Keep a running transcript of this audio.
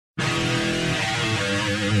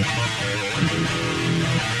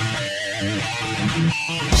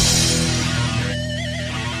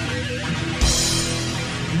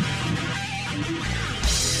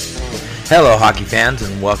Hello, hockey fans,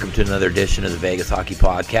 and welcome to another edition of the Vegas Hockey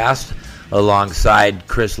Podcast. Alongside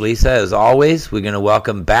Chris Lisa, as always, we're going to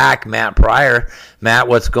welcome back Matt Pryor. Matt,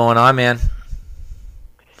 what's going on, man?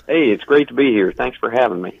 Hey, it's great to be here. Thanks for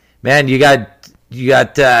having me. Man, you got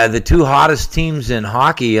the two hottest teams in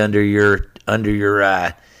hockey under your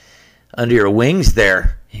wings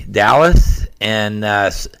there, Dallas,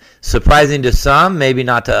 and surprising to some, maybe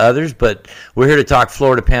not to others, but we're here to talk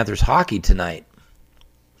Florida Panthers hockey tonight.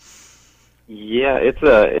 Yeah, it's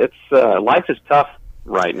life is tough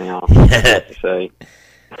right now, I have to say.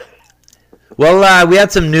 Well, we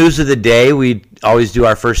had some news of the day. We always do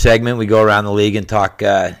our first segment. We go around the league and talk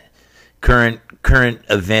current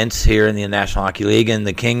events here in the National Hockey League. And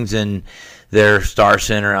the Kings and their star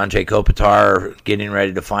center, Anze Kopitar, are getting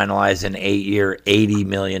ready to finalize an 8-year, $80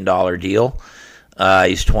 million deal.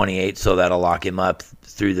 He's 28, so that'll lock him up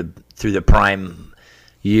through the prime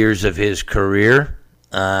years of his career.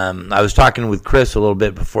 I was talking with Chris a little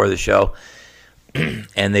bit before the show,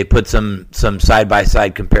 and they put some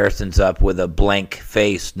side-by-side comparisons up with a blank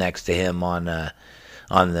face next to him on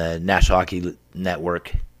the National Hockey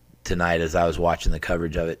Network tonight as I was watching the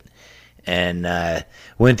coverage of it, and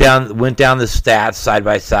went down the stats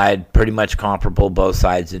side-by-side, pretty much comparable both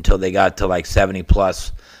sides until they got to like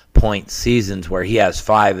 70-plus point seasons where he has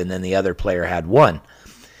 5 and then the other player had 1.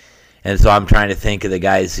 And so I'm trying to think of the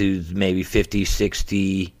guys who's maybe 50,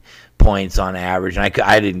 60 points on average. And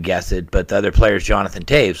I didn't guess it, but the other player is Jonathan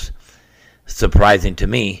Toews. Surprising to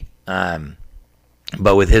me.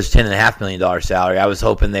 But with his $10.5 million salary, I was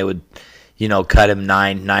hoping they would, cut him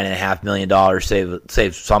 $9.5 million,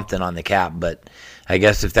 save something on the cap. But I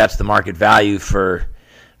guess if that's the market value for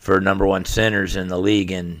number one centers in the league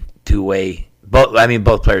and two-way,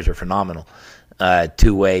 both players are phenomenal.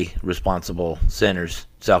 Two-way responsible centers,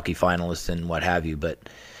 Selke finalists and what have you, but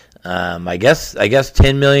I guess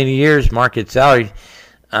 $10 million a year is market salary.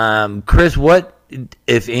 Chris, what,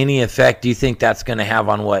 if any, effect do you think that's going to have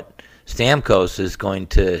on what Stamkos is going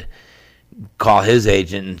to call his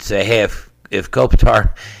agent and say, hey, if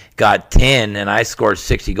Kopitar got 10 and I scored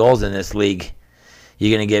 60 goals in this league,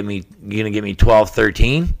 you're going to get me 12,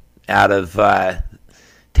 13 out of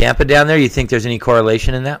Tampa down there? You think there's any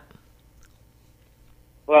correlation in that?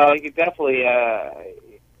 Well, he could definitely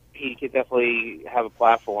have a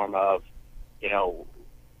platform of,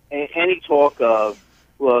 any talk of,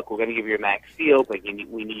 look, we're going to give you a max deal, but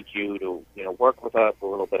we need you to, work with us a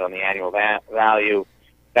little bit on the annual value.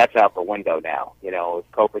 That's out the window now. If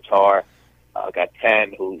Kopitar got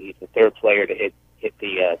 10, he's the third player to hit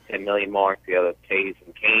the 10 million mark, the other Toews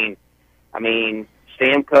and Kane. I mean,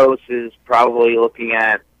 Stamkos is probably looking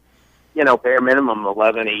at, bare minimum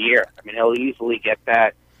 11 a year. I mean, he'll easily get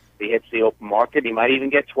that. If he hits the open market, he might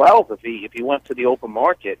even get 12 if he went to the open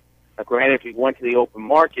market. Granted, if he went to the open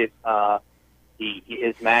market,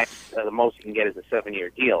 his max, the most he can get is a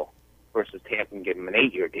 7-year deal versus Tampa can give him an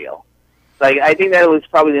 8-year deal. So I think that was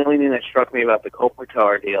probably the only thing that struck me about the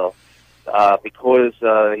Kopitar deal, because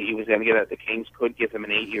he was going to get the Kings could give him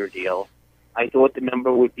an 8-year deal. I thought the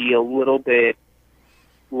number would be a little bit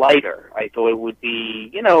lighter. I thought it would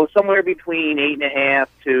be, somewhere between 8.5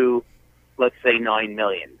 to, let's say, $9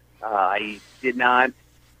 million. I did not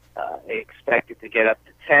expect it to get up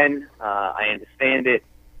to 10. I understand it,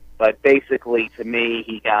 but basically, to me,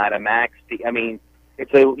 he got a max deal. I mean,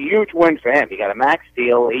 it's a huge win for him. He got a max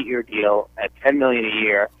deal, 8-year deal at $10 million a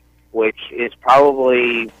year, which is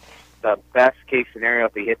probably the best case scenario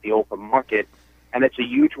if he hit the open market, and it's a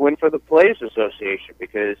huge win for the Players Association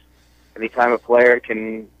because anytime a player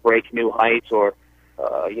can break new heights or,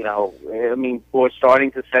 we're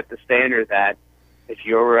starting to set the standard that if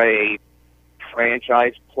you're a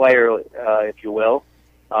franchise player, if you will,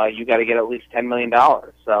 you got to get at least $10 million.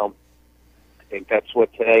 So I think that's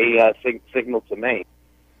what today signaled to me.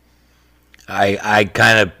 I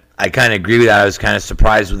kind of agree with that. I was kind of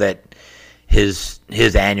surprised that his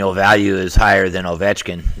annual value is higher than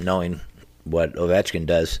Ovechkin, knowing what Ovechkin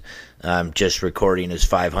does. Just recording his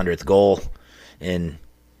 500th goal in,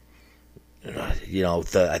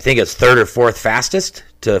 I think it's third or fourth fastest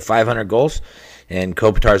to 500 goals, and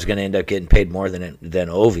Kopitar is going to end up getting paid more than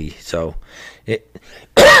Ovi. So,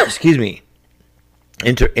 excuse me,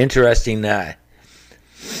 interesting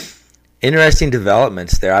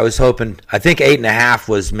developments there. I was hoping, I think 8.5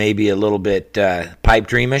 was maybe a little bit pipe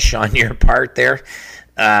dreamish on your part there.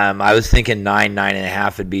 I was thinking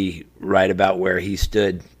 9.5 would be right about where he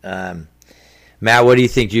stood. Matt, what do you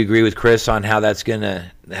think? Do you agree with Chris on how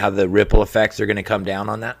the ripple effects are going to come down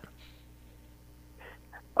on that?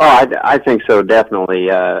 Oh, I think so, definitely.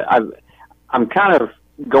 I'm kind of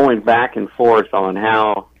going back and forth on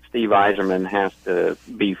how Steve Yzerman has to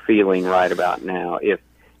be feeling right about now.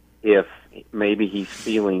 If maybe he's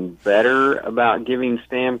feeling better about giving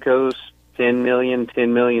Stamkos $10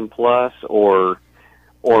 million plus, or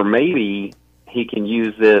maybe he can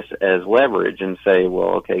use this as leverage and say,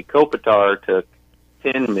 well, okay, Kopitar took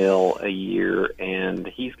 $10 million a year, and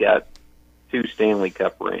he's got 2 Stanley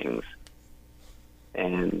Cup rings,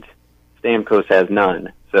 and Stamkos has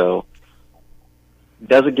none. So,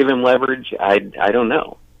 does it give him leverage? I don't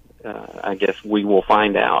know. I guess we will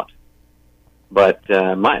find out. But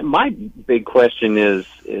my big question is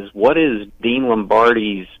what is Dean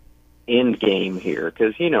Lombardi's end game here?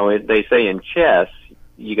 Because they say in chess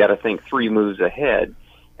you got to think 3 moves ahead,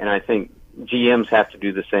 and I think GMs have to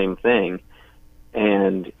do the same thing.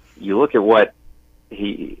 And you look at what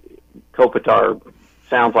Kopitar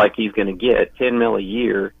sounds like he's going to get, $10 million a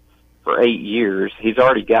year for 8 years. He's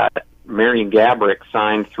already got Marian Gaborik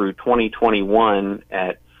signed through 2021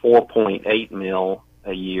 at $4.8 million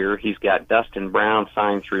a year. He's got Dustin Brown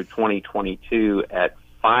signed through 2022 at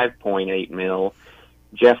 $5.8 million.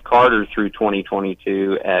 Jeff Carter through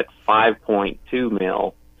 2022 at $5.2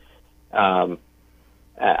 million.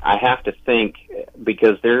 I have to think,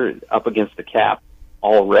 because they're up against the cap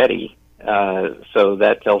already, so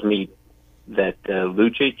that tells me that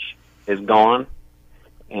Lucic is gone,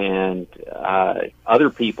 and other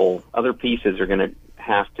pieces are going to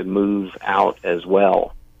have to move out as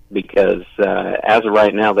well, because as of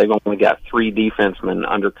right now, they've only got 3 defensemen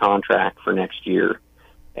under contract for next year,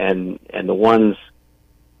 and the ones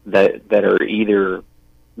that are either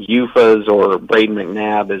UFAs or Braden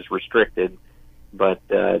McNabb is restricted, but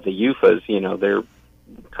the UFAs, they're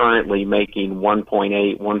currently making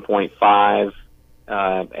 1.8, 1.5,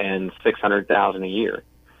 and $600,000 a year.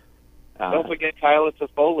 Don't forget Tyler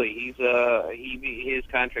Toffoli. His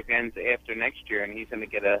contract ends after next year, and he's going to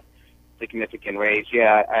get a significant raise.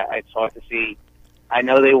 Yeah, it's hard to see. I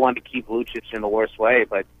know they want to keep Lucic in the worst way,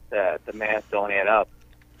 but the math don't add up.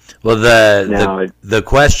 Well, the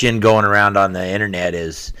question going around on the internet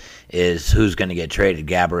is who's going to get traded,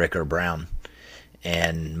 Gaborik or Brown?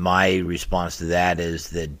 And my response to that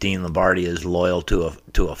is that Dean Lombardi is loyal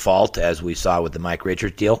to a fault, as we saw with the Mike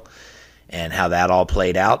Richards deal and how that all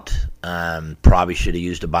played out. Probably should have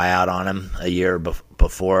used a buyout on him a year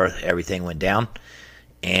before everything went down.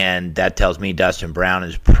 And that tells me Dustin Brown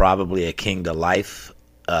is probably a king to life.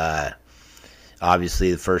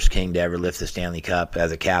 Obviously, the first king to ever lift the Stanley Cup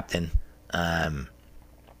as a captain.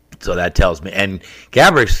 So that tells me. And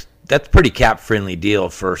Gaborik's, that's a pretty cap-friendly deal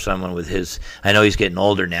for someone with his. I know he's getting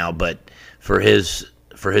older now, but for his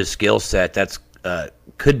skill set, that's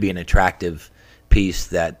could be an attractive piece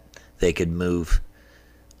that they could move.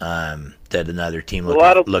 That another team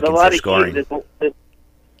looking for scoring.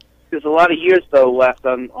 There's a lot of years though left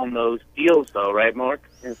on those deals, though, right, Mark?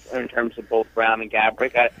 In terms of both Brown and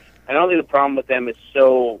Gaborik, I don't think the problem with them is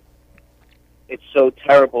it's so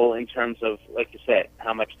terrible in terms of, like you said,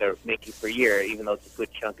 how much they're making per year, even though it's a good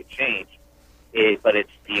chunk of change. But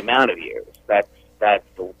it's the amount of years. That's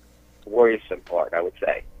the worrisome part, I would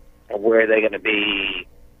say. And where are they going to be?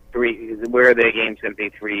 Where are their games going to be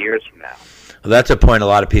 3 years from now? Well, that's a point a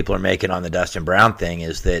lot of people are making on the Dustin Brown thing,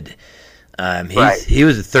 is that he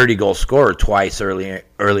was a 30-goal scorer twice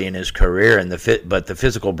early in his career, but the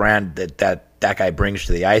physical brand that guy brings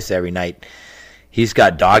to the ice every night, he's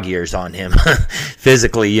got dog ears on him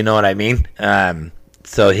physically. You know what I mean?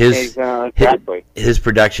 So his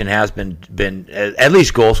production has been at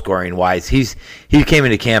least goal scoring wise. He came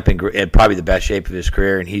into camp in probably the best shape of his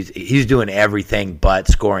career, and he's doing everything but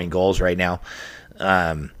scoring goals right now.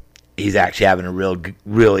 He's actually having a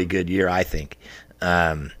really good year, I think.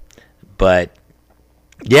 But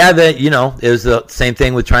yeah, it was the same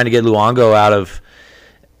thing with trying to get Luongo out of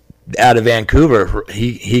Vancouver.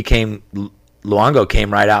 Luongo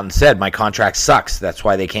came right out and said, "My contract sucks. That's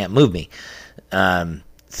why they can't move me."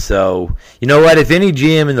 So you know what? If any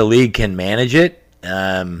GM in the league can manage it,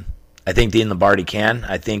 I think Dean Lombardi can.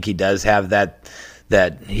 I think he does have that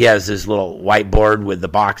he has this little whiteboard with the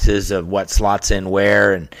boxes of what slots in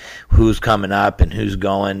where and who's coming up and who's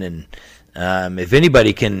going. And if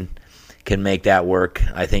anybody can make that work,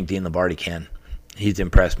 I think Dean Lombardi can. He's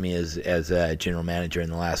impressed me as a general manager in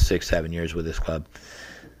the last 6-7 years with this club.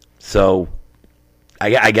 So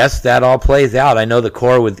I guess that all plays out. I know the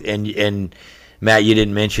core with and Matt, you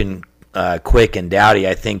didn't mention Quick and Doughty.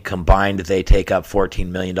 I think combined they take up $14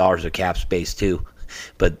 million of cap space too.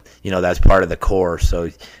 But that's part of the core. So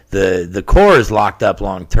the core is locked up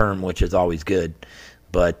long term, which is always good.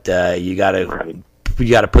 But you got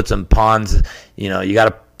to put some pawns. You got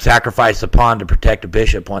to sacrifice a pawn to protect a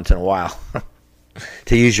bishop once in a while,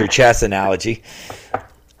 to use your chess analogy.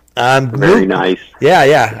 Very nice.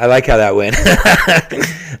 Yeah, I like how that went.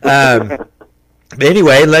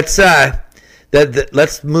 Anyway, let's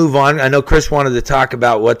move on. I know Chris wanted to talk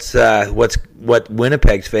about what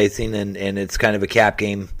Winnipeg's facing, and it's kind of a cap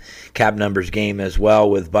numbers game as well,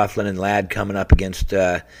 with Byfuglien and Ladd coming up against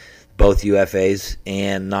both UFAs,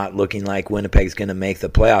 and not looking like Winnipeg's going to make the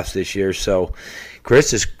playoffs this year. So,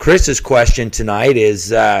 Chris's question tonight is,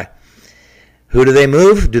 who do they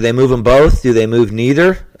move? Do they move them both? Do they move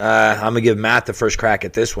neither? I'm going to give Matt the first crack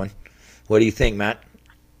at this one. What do you think, Matt?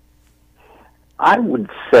 I would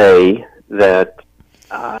say that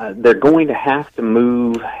they're going to have to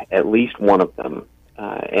move at least one of them,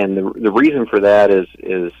 and the reason for that is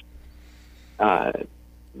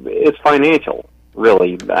it's financial.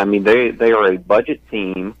 Really, I mean, they are a budget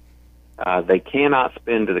team. They cannot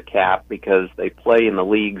spend to the cap because they play in the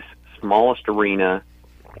league's smallest arena,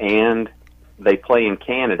 and they play in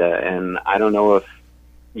Canada. And I don't know if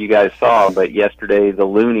you guys saw, but yesterday the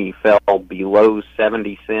loonie fell below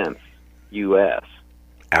 70 cents U.S.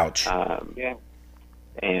 Ouch. Yeah.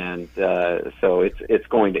 And so it's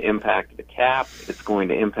going to impact the cap. It's going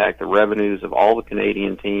to impact the revenues of all the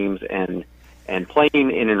Canadian teams, and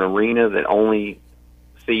playing in an arena that only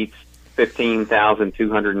seats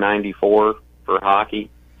 15,294 for hockey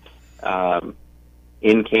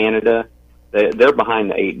in Canada, they're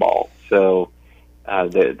behind the eight ball. So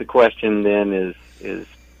the question then is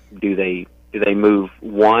do they move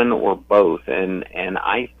one or both? And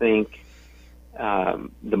I think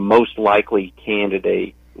the most likely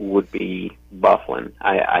candidate would be Byfuglien.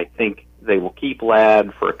 I think they will keep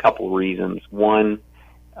Ladd for a couple of reasons. One,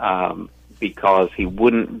 because he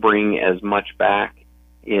wouldn't bring as much back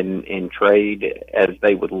in trade as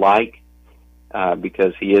they would like,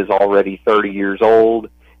 because he is already 30 years old,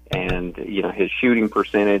 and his shooting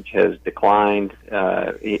percentage has declined.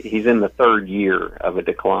 He's in the third year of a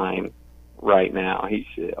decline right now. He's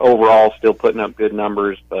overall still putting up good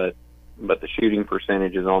numbers, but the shooting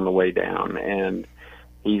percentage is on the way down, and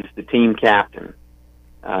he's the team captain.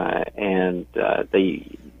 And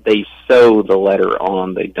they sew the letter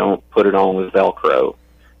on. They don't put it on with Velcro.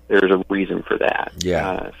 There's a reason for that.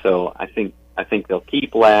 Yeah. So I think they'll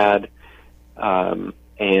keep Ladd,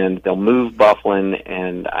 and they'll move Byfuglien,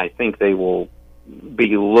 and I think they will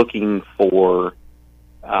be looking for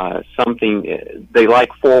something. They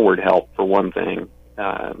like forward help, for one thing.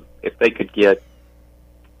 If they could get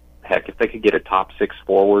a top six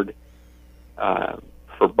forward for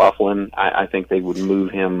Byfuglien, I think they would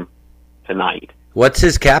move him tonight. What's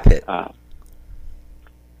his cap hit?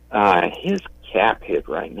 His cap hit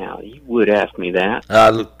right now. You would ask me that.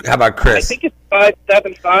 How about Chris? I think it's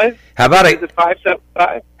 5.75. How about Is it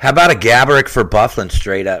 5.75? How about a Gaborik for Byfuglien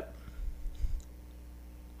straight up?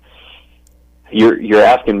 You're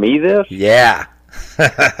asking me this? Yeah.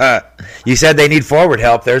 You said they need forward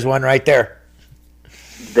help. There's one right there.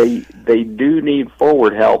 They do need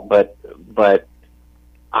forward help, but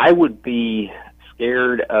I would be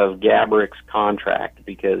scared of Gaborik's contract,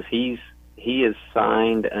 because he is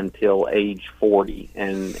signed until age 40,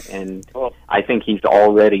 and I think he's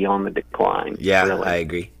already on the decline. Yeah, really. I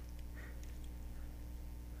agree.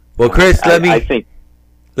 Well, Chris, let me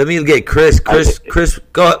get Chris. Chris,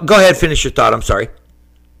 go ahead, finish your thought. I'm sorry.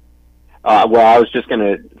 Well, I was just going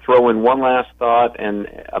to throw in one last thought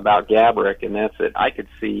about Gaborik, and that's it. I could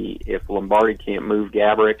see, if Lombardi can't move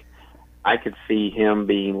Gaborik, I could see him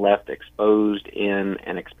being left exposed in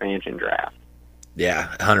an expansion draft.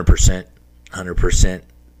 Yeah, 100%. 100%.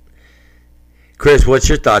 Chris, what's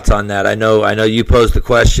your thoughts on that? I know you posed the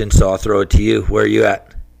question, so I'll throw it to you. Where are you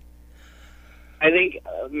at? I think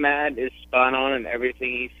Matt is spot on in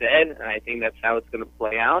everything he said, and I think that's how it's going to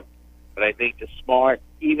play out. But I think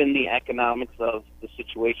even the economics of the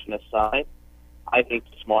situation aside, I think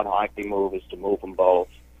the smart hockey move is to move them both.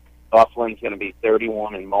 Byfuglien's going to be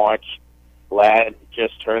 31 in March. Ladd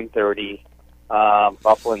just turned 30.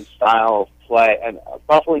 Byfuglien's style of play, and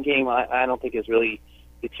Byfuglien game, I don't think has really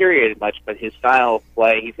deteriorated much, but his style of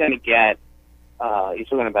play, he's going to get, he's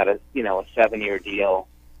talking about a 7-year deal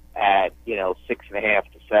at, $6.5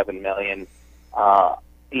 to $7 million.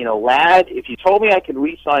 Ladd, if you told me I could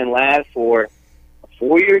re-sign Ladd for a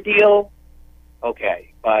 4-year deal,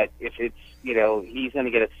 okay. But if it's, he's going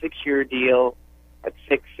to get a 6-year deal at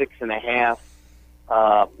 $6.5,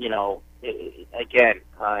 again,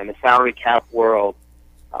 in the salary cap world,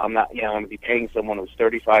 I'm going to be paying someone who's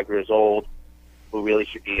 35 years old, who really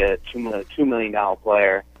should be a $2 million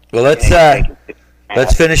player. Well, let's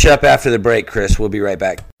finish up after the break, Chris. We'll be right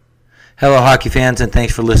back. Hello, hockey fans, and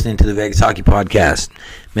thanks for listening to the Vegas Hockey Podcast.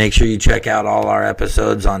 Make sure you check out all our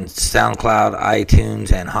episodes on SoundCloud,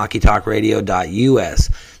 iTunes, and HockeyTalkRadio.us.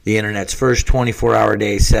 the Internet's first 24-hour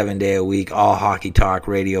day, 7-day-a-week, all hockey talk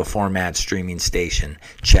radio format streaming station.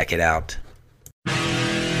 Check it out.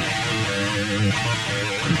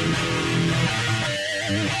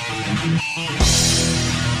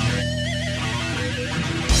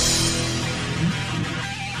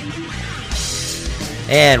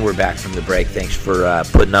 And we're back from the break. Thanks for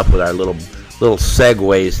putting up with our little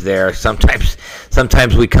segues there.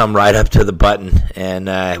 Sometimes we come right up to the button,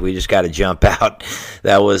 and we just got to jump out.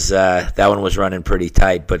 That one was running pretty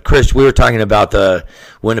tight. But Chris, we were talking about the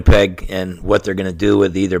Winnipeg and what they're going to do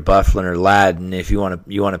with either Byfuglien or Ladd. And if you want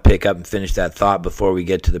to pick up and finish that thought before we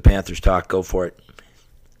get to the Panthers talk, go for it.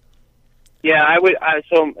 Yeah, I would.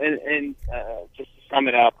 Just to sum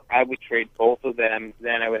it up, I would trade both of them.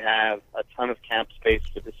 Then I would have a ton of cap space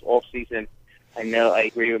for this off season. I know I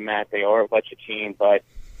agree with Matt. They are a budget team, but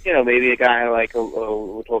maybe a guy like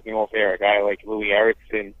we're talking off air, a guy like Louis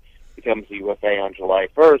Eriksson becomes a UFA on July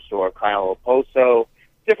 1st, or Kyle Oposo,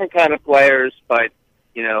 different kind of players, but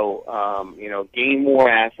gain more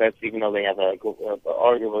assets, even though they have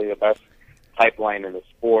arguably the best pipeline in the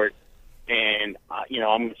sport. And I'm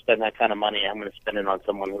going to spend that kind of money. I'm going to spend it on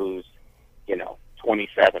someone who's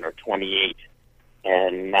 27 or 28,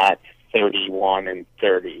 and not 31 and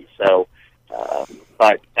 30. So.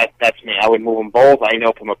 But that's me. I would move them both. I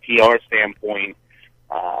know from a PR standpoint,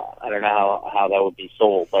 I don't know how that would be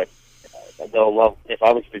sold, but they'll love. If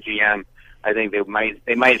I was the GM, I think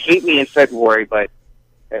they might hate me in February, but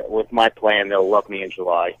with my plan, they'll love me in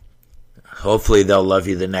July. Hopefully, they'll love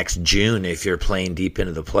you the next June if you're playing deep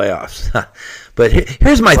into the playoffs. But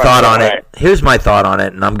here's my thought on it. Here's my thought on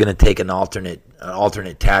it, and I'm going to take an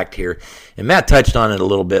alternate tact here. And Matt touched on it a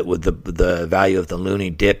little bit with the value of the Looney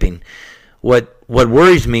dipping. What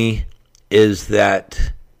worries me is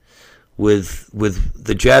that with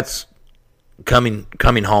the Jets coming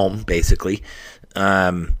home basically,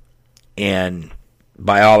 and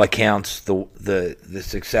by all accounts the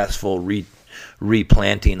successful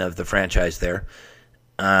replanting of the franchise there,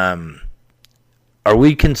 are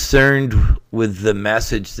we concerned with the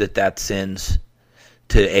message that sends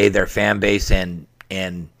to their fan base and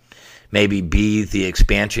maybe B, the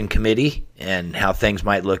expansion committee and how things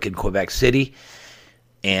might look in Quebec City,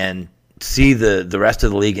 and C, the rest of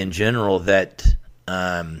the league in general, that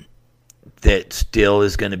still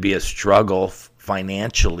is going to be a struggle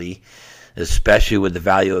financially, especially with the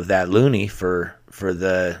value of that Looney for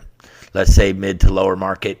the, let's say, mid to lower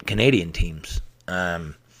market Canadian teams.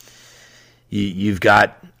 You've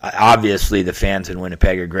got, obviously the fans in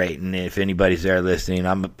Winnipeg are great, and if anybody's there listening,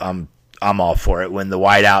 I'm all for it. When the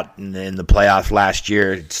whiteout in the playoffs last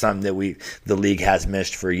year, it's something that the league has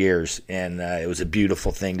missed for years, and it was a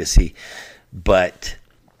beautiful thing to see. But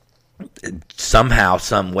somehow,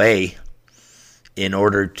 some way, in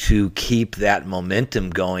order to keep that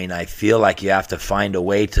momentum going, I feel like you have to find a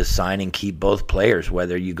way to sign and keep both players,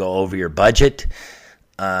 whether you go over your budget.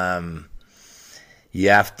 You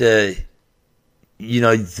have to,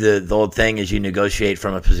 the old thing is you negotiate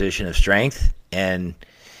from a position of strength, and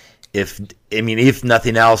if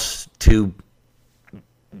nothing else, to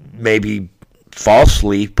maybe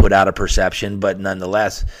falsely put out a perception, but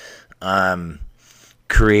nonetheless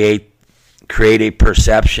create a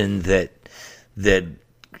perception that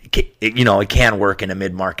it can work in a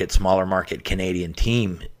mid-market, smaller market Canadian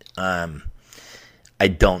team. I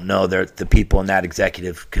don't know. The people in that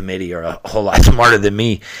executive committee are a whole lot smarter than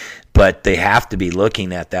me, but they have to be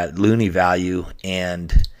looking at that Looney value.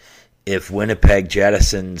 And if Winnipeg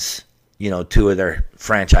jettisons, two of their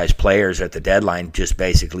franchise players at the deadline, just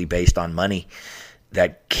basically based on money,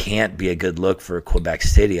 that can't be a good look for Quebec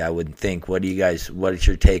City, I wouldn't think. What is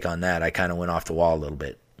your take on that? I kind of went off the wall a little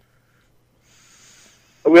bit.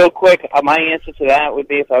 Real quick, my answer to that would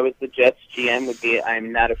be, if I was the Jets GM, would be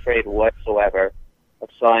I'm not afraid whatsoever of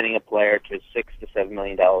signing a player to $6 to $7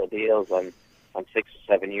 million deals on 6 or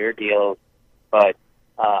 7 year deals, but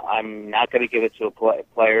I'm not going to give it to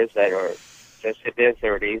players that are just in their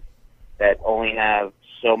 30s, that only have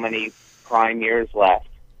so many prime years left,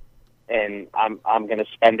 and I'm going to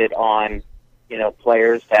spend it on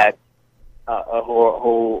players that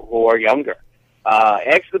who are younger.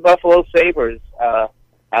 Ask the Buffalo Sabres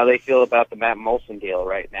how they feel about the Matt Molson deal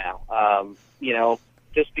right now.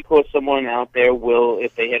 Just because someone out there will,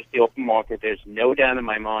 if they hit the open market, there's no doubt in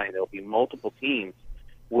my mind there'll be multiple teams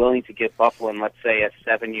willing to give Byfuglien, let's say, a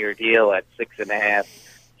 7-year deal at 6.5,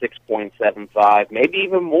 6.75, maybe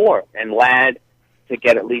even more, and Ladd to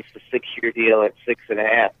get at least a 6-year deal at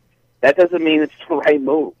 6.5. That doesn't mean it's the right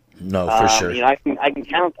move. No, for sure. I can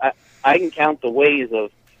count the ways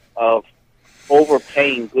of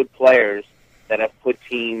overpaying good players that have put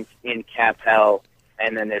teams in cap hell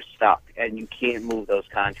and then they're stuck, and you can't move those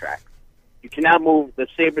contracts. You cannot move. The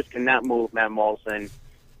Sabres cannot move Matt Molson,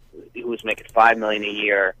 who was making $5 million a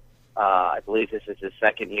year. I believe this is his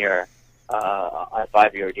second year on a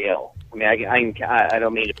 5-year deal. I mean, I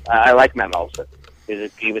don't mean. I like Matt Molson.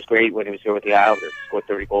 He was great when he was here with the Islanders. Scored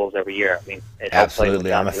 30 goals every year. I mean,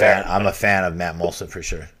 absolutely, I'm a fan. I'm a fan of Matt Molson for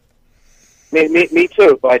sure. Me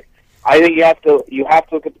too. But I think you have to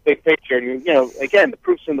look at the big picture. And again, the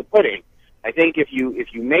proof's in the pudding. I think if you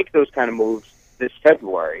make those kind of moves this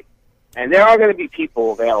February, and there are going to be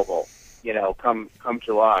people available, come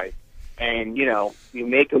July, and you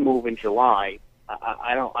make a move in July.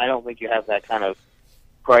 I don't think you have that kind of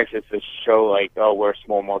crisis to show like, oh, we're a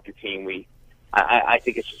small market team. I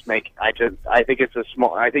think it's just I think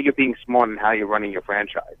you're being smart in how you're running your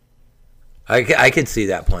franchise. I can see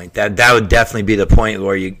that point. That would definitely be the point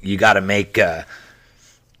where you got to make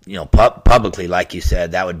publicly, like you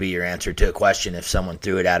said, that would be your answer to a question if someone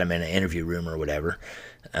threw it at him in an interview room or whatever.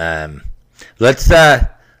 Let's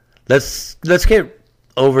get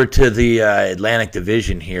over to the Atlantic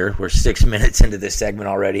Division here. We're 6 minutes into this segment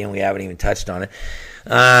already, and we haven't even touched on it.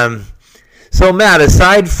 So, Matt,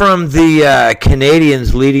 aside from the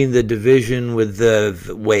Canadians leading the division with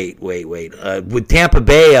with Tampa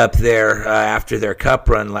Bay up there after their cup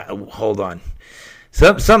run, hold on.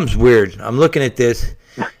 Something's weird. I'm looking at this.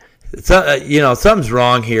 Something's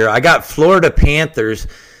wrong here. I got Florida Panthers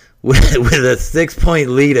with a 6-point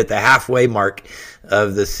lead at the halfway mark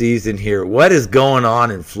of the season here. What is going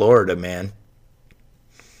on in Florida, man?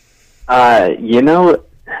 They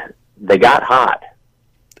got hot.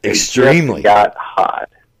 Extremely got hot.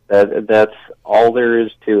 That's all there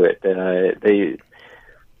is to it.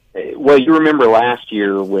 You remember last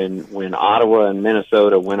year when Ottawa and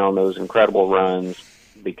Minnesota went on those incredible runs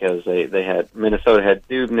because they had Minnesota had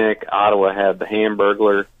Dubnyk, Ottawa had the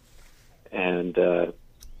Hamburglar, and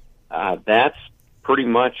that's pretty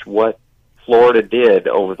much what Florida did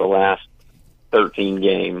over the last 13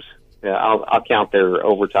 games. I'll count their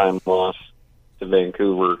overtime loss to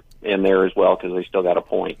Vancouver in there as well because they still got a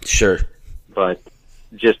point. Sure. But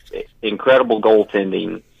just incredible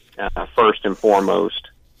goaltending, first and foremost.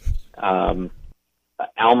 Al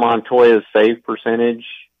Montoya's save percentage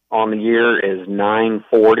on the year is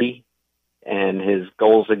 .940, and his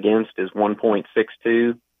goals against is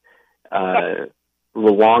 1.62.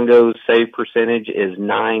 Luongo's save percentage is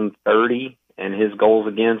 .930, and his goals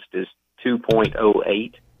against is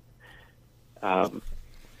 2.08.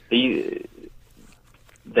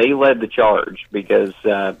 They led the charge because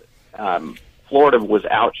Florida was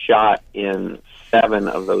outshot in 7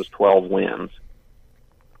 of those 12 wins.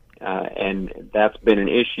 And that's been an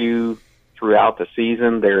issue throughout the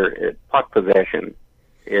season. Their puck possession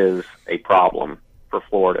is a problem for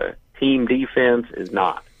Florida. Team defense is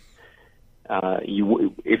not.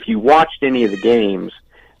 If you watched any of the games,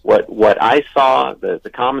 what I saw,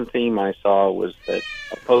 the common theme I saw was that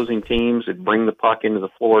opposing teams would bring the puck into the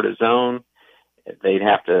Florida zone. They'd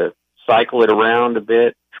have to cycle it around a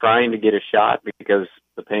bit, trying to get a shot because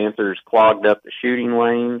the Panthers clogged up the shooting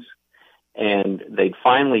lanes, and they'd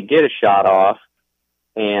finally get a shot off,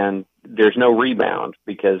 and there's no rebound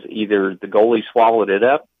because either the goalie swallowed it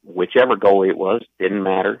up, whichever goalie it was, didn't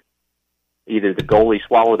matter. Either the goalie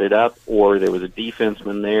swallowed it up or there was a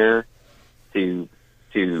defenseman there to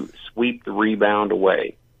sweep the rebound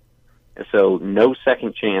away. And so no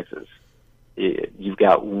second chances. You've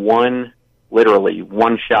got literally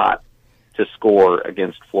one shot to score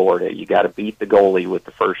against Florida. You got to beat the goalie with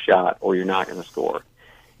the first shot or you're not going to score.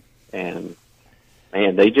 And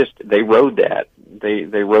man, they rode that. They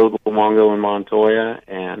rode Luongo and Montoya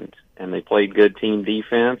and they played good team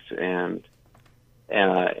defense and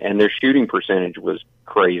their shooting percentage was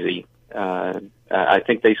crazy. I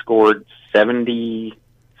think they scored 73%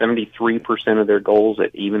 of their goals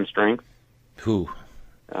at even strength.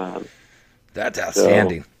 That's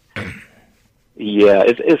outstanding. So, yeah,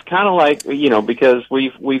 it's kind of like, because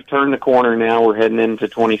we've turned the corner now. We're heading into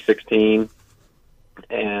 2016,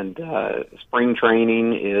 and spring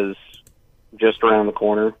training is just around the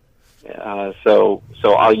corner. So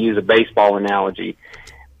I'll use a baseball analogy.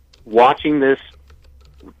 Watching this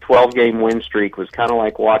 12-game win streak was kind of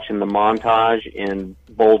like watching the montage in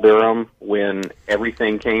Bull Durham when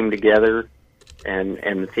everything came together and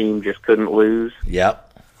the team just couldn't lose. Yep.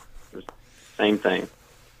 Same thing,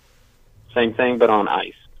 but on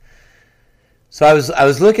ice. So I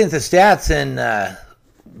was looking at the stats, and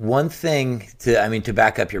one thing to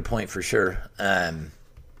back up your point for sure,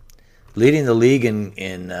 leading the league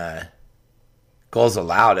in goals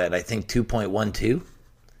allowed at I think 2.12.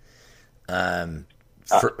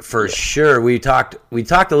 For sure. We talked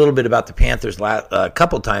a little bit about the Panthers a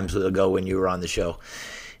couple times ago when you were on the show,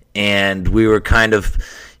 and we were kind of,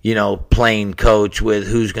 playing coach with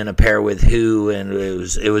who's going to pair with who, and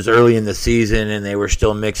it was early in the season, and they were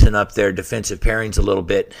still mixing up their defensive pairings a little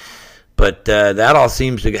bit, but that all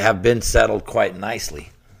seems to have been settled quite nicely.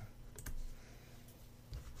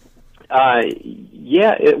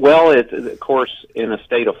 It's of course in a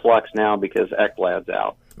state of flux now because Ekblad's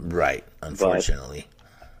out. Right, unfortunately.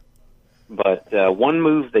 But one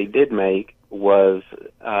move they did make was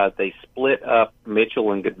they split up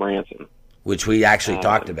Mitchell and Goodbranson, which we actually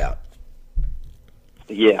talked about.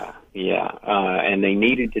 Yeah, and they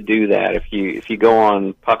needed to do that. If you go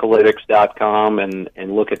on Puckalytics.com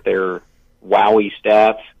and look at their Wowie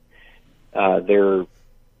stats, their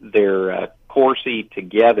Corsi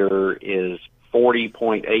together is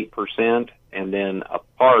 40.8%, and then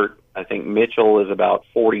apart, I think Mitchell is about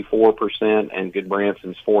 44% and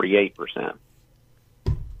Goodbranson's 48%.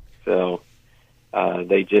 So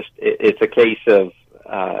it's a case of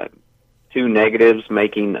two negatives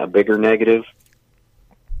making a bigger negative.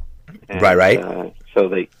 And, right. So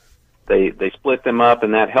they split them up,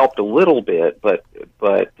 and that helped a little bit. But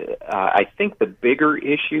I think the bigger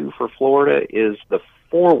issue for Florida is the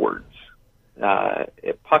forwards,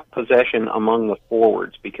 puck possession among the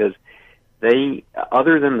forwards, because they,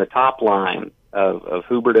 other than the top line of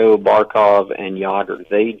Huberdeau, Barkov, and Yager,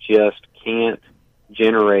 they just can't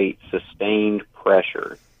generate sustained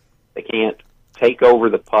pressure. They can't take over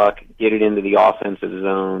the puck, get it into the offensive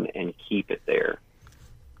zone, and keep it there.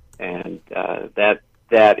 And that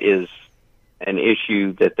is an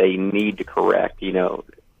issue that they need to correct. Dale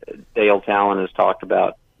Talon has talked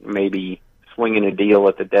about maybe swinging a deal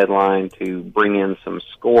at the deadline to bring in some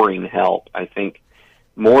scoring help. I think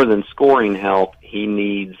more than scoring help, he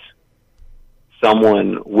needs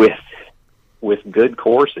someone with good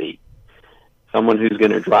Corsi, someone who's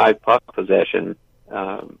going to drive puck possession,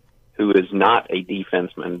 who is not a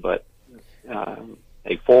defenseman but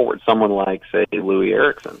a forward, someone like, say, Louis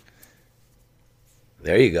Eriksson.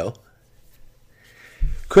 There you go.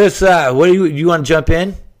 Chris, what do you want to jump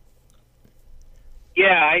in?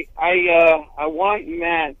 Yeah, I want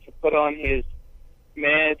Matt to put on his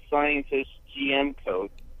mad scientist GM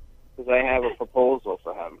coat because I have a proposal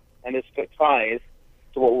for him, and it's ties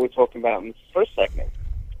to what we were talking about in the first segment.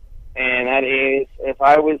 And that is, if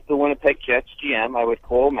I was the Winnipeg Jets GM, I would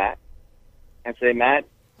call Matt and say, Matt,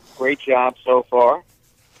 great job so far,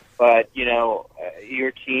 but,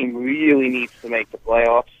 your team really needs to make the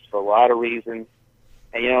playoffs for a lot of reasons.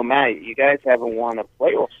 And, Matt, you guys haven't won a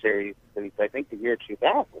playoff series since, I think, the year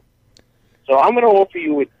 2000. So I'm going to offer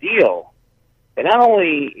you a deal that not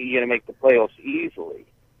only are you going to make the playoffs easily,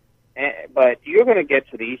 but you're going to get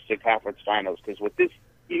to the Eastern Conference Finals, because with this,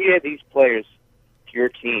 you get these players to your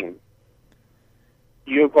team,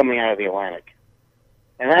 you're coming out of the Atlantic.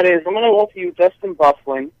 And that is, I'm going to offer you Dustin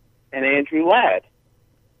Byfuglien and Andrew Ladd.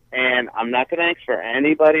 And I'm not going to ask for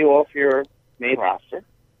anybody off your main roster.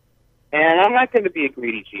 And I'm not going to be a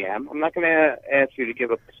greedy GM. I'm not going to ask you to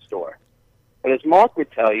give up the store. But as Mark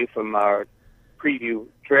would tell you from our preview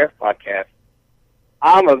draft podcast,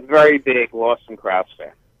 I'm a very big Lawson Krause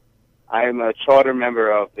fan. I'm a charter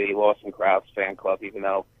member of the Lawson Krause fan club, even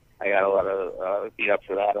though I got a lot of beat up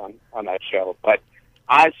for that on that show. But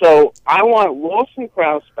I want Lawson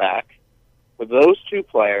Krause back with those two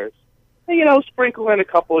players. And, sprinkle in a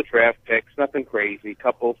couple of draft picks, nothing crazy,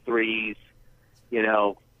 couple threes,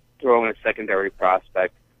 throw in a secondary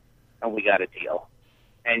prospect, and we got a deal.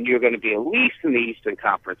 And you're going to be at least in the Eastern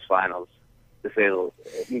Conference Finals, to say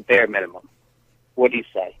the bare minimum. What do you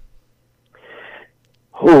say?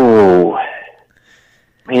 Oh,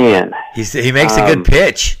 man. He makes a good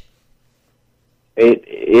pitch.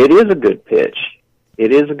 It is a good pitch.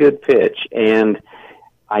 It is a good pitch. And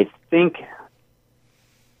I think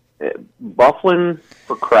Byfuglien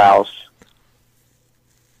for Krause,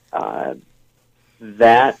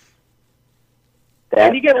 that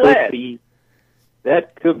and you get Ladd.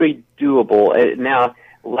 That could be doable. Now,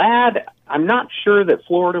 Ladd, I'm not sure that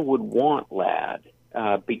Florida would want Ladd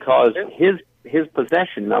because his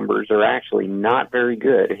possession numbers are actually not very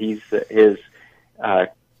good. His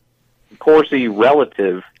Corsi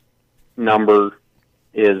relative number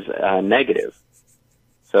is negative.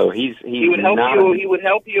 So he would help you. He would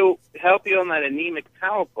help you on that anemic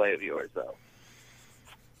power play of yours, though.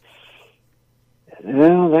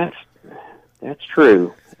 Well, that's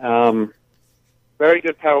true. Very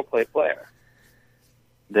good power play player.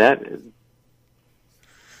 That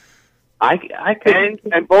I could,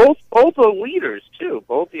 and both are leaders too.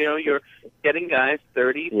 Both, you're getting guys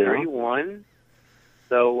 30, 31.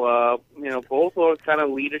 So both are kind of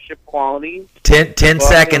leadership qualities. 10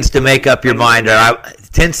 seconds to make up your mind.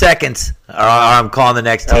 10 seconds, or I'm calling the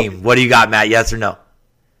next team. What do you got, Matt? Yes or no?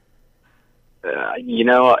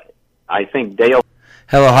 I think Dale.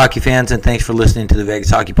 Hello, hockey fans, and thanks for listening to the Vegas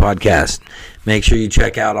Hockey Podcast. Make sure you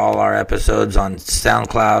check out all our episodes on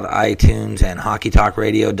SoundCloud, iTunes, and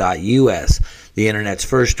HockeyTalkRadio.us, the Internet's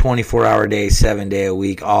first 24-hour day, 7-day a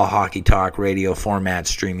week, all hockey talk radio format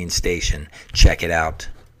streaming station. Check it out.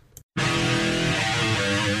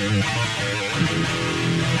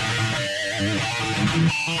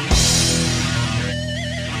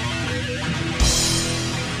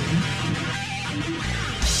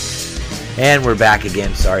 And we're back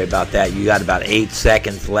again. Sorry about that. You got about 8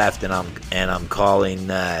 seconds left, and I'm calling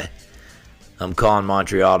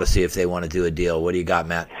Montreal to see if they want to do a deal. What do you got,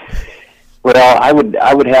 Matt? Well, I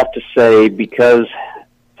would have to say, because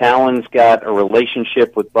Talon's got a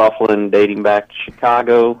relationship with Bufflin dating back to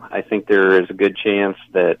Chicago, I think there is a good chance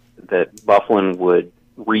that Bufflin would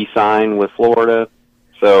re-sign with Florida.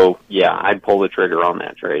 So yeah, I'd pull the trigger on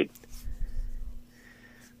that trade.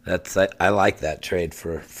 I like that trade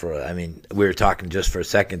for I mean, we were talking just for a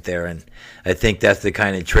second there, and I think that's the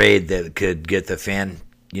kind of trade that could get the fan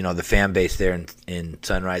base there in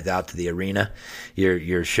Sunrise out to the arena.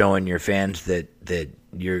 You're showing your fans that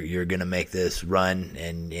you're going to make this run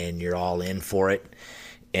and you're all in for it,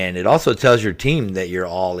 and it also tells your team that you're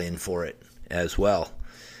all in for it as well.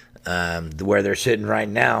 Where they're sitting right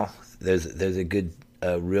now, there's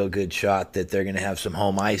a real good shot that they're going to have some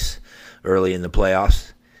home ice early in the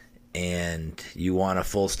playoffs. And you want a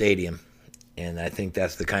full stadium, and I think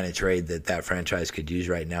that's the kind of trade that franchise could use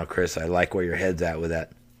right now. Chris, I like where your head's at with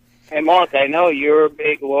that. Hey, Mark, I know you're a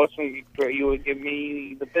big Lawson. You would give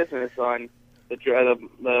me the business on the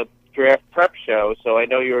draft prep show, so I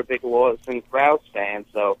know you're a big Lawson Krause fan.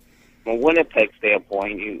 So from a Winnipeg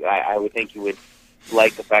standpoint, I would think you would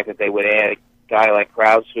like the fact that they would add a guy like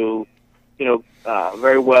Krause who,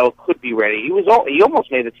 very well could be ready. He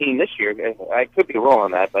almost made the team this year. I could be wrong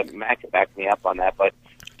on that, but Matt could back me up on that. But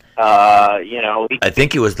I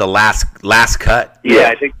think he was the last cut. Yeah,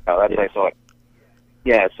 I think so. That's what I thought.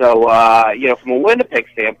 Yeah, so from a Winnipeg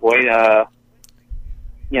standpoint, again,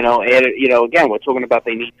 we're talking about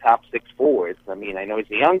they need top 6 forwards. I mean, I know he's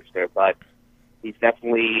a youngster, but he's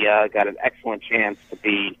definitely got an excellent chance to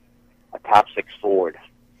be a top 6 forward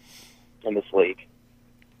in this league.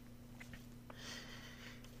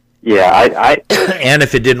 Yeah, and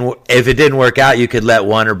if it didn't work out, you could let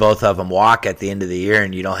one or both of them walk at the end of the year,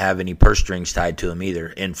 and you don't have any purse strings tied to them either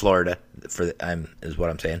in Florida. Is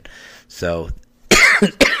what I'm saying. So,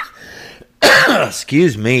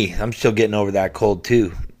 excuse me, I'm still getting over that cold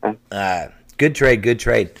too. Good trade.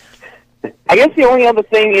 I guess the only other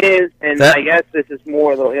thing is, and I guess this is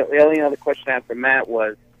more the only other question I have for Matt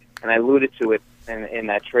was, and I alluded to it in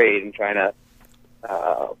that trade and trying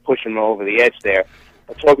to push him over the edge there.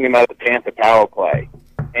 Talking about the Panther power play,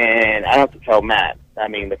 and I don't have to tell Matt. I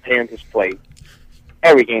mean, the Panthers play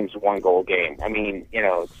every game's a 1-goal game. I mean,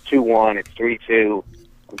 it's 2-1, it's 3-2.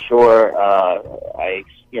 I'm sure,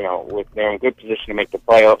 they're in good position to make the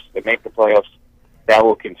playoffs. If they make the playoffs, that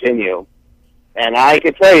will continue. And I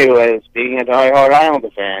can tell you, as being a diehard Islander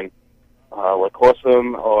fan, what cost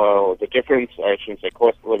them, or the difference, I shouldn't say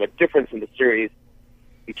cost, or the difference in the series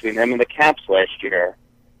between them and the Caps last year,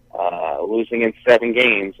 losing in 7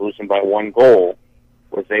 games, losing by 1 goal,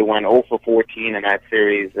 was they went 0 for 14 in that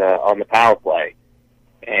series on the power play.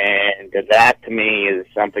 And that, to me, is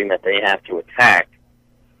something that they have to attack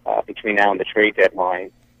between now and the trade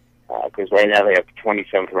deadline, because right now they have the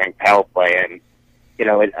 27th ranked power play. And,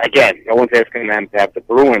 again, no one's asking them to have the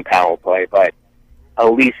Bruin power play, but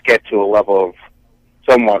at least get to a level of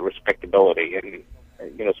somewhat respectability and,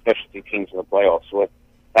 specialty teams in the playoffs. So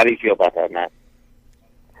how do you feel about that, Matt?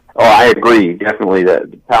 Oh, I agree. Definitely,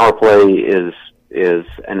 that the power play is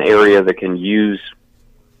an area that can use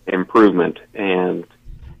improvement, and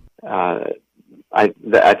I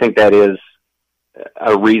think that is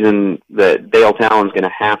a reason that Dale Talon's going to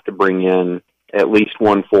have to bring in at least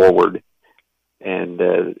one forward. And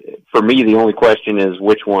for me, the only question is,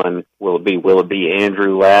 which one will it be? Will it be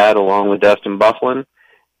Andrew Ladd along with Dustin Byfuglien?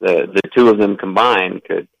 The two of them combined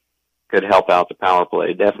could help out the power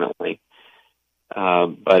play, definitely.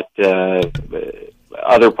 But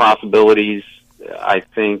other possibilities, I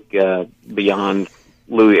think, beyond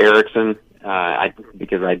Louis Eriksson,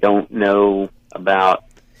 because I don't know about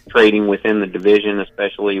trading within the division,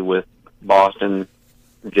 especially with Boston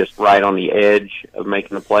just right on the edge of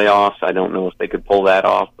making the playoffs. I don't know if they could pull that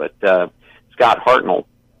off, but Scott Hartnell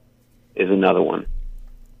is another one.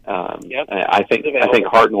 Yep. I think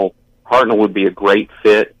Hartnell would be a great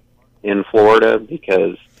fit in Florida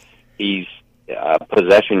because he's a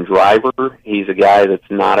possession driver. He's a guy that's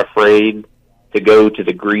not afraid to go to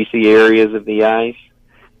the greasy areas of the ice,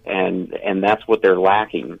 and that's what they're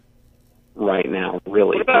lacking right now,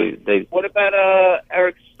 really. What about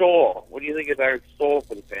Eric Stahl? What do you think of Eric Stahl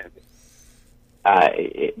for the Panthers?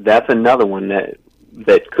 That's another one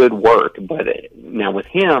that could work, but now with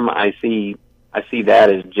him, I see that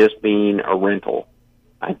as just being a rental.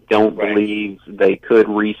 I don't believe they could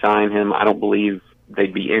re-sign him. I don't believe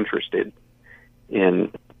they'd be interested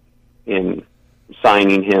in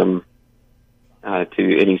signing him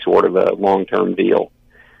to any sort of a long-term deal.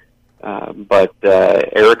 But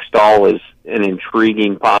Eric Stahl is an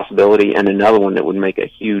intriguing possibility, and another one that would make a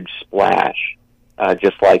huge splash,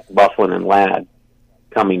 just like Bufflin and Ladd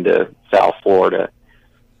coming to South Florida.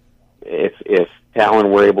 If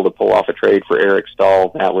Talon were able to pull off a trade for Eric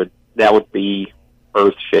Stahl, that would be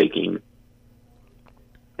earth-shaking.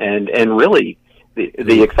 And really,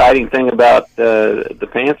 the exciting thing about the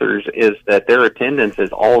Panthers is that their attendance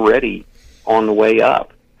is already on the way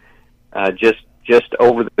up. Just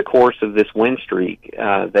over the course of this win streak,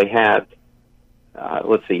 they had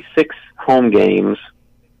 6 home games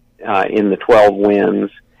in the 12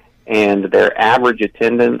 wins, and their average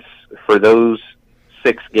attendance for those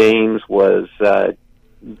 6 games was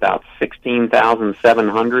about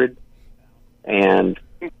 16,700, and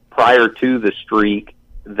prior to the streak,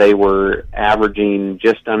 they were averaging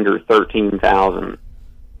just under 13,000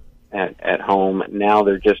 at home. Now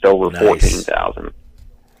they're just over 14,000.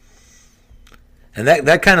 And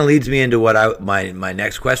that kind of leads me into what my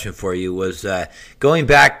next question for you was going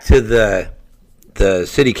back to the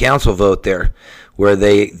city council vote there, where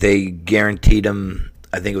they guaranteed them,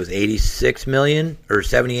 I think it was $86 million or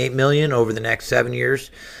 $78 million over the next 7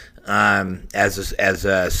 years as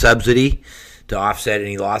a subsidy to offset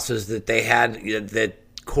any losses that they had that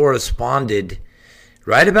corresponded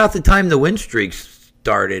right about the time the win streak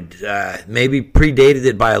started. Maybe predated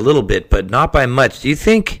it by a little bit, but not by much. Do you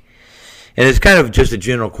think? And it's kind of just a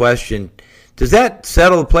general question. Does that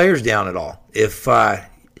settle the players down at all? If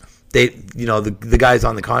they, the guys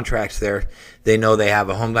on the contracts there, they know they have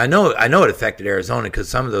a home. I know it affected Arizona because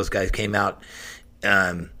some of those guys came out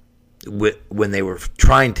when they were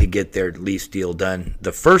trying to get their lease deal done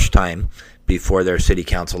the first time before their city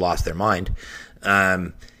council lost their mind.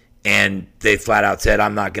 And they flat out said,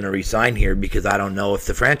 I'm not going to re-sign here because I don't know if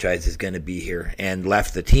the franchise is going to be here, and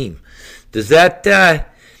left the team. Does that...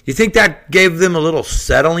 you think that gave them a little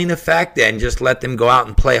settling effect and just let them go out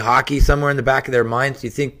and play hockey somewhere in the back of their minds? Do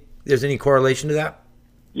you think there's any correlation to that?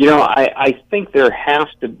 I think there has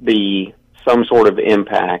to be some sort of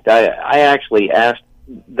impact. I actually asked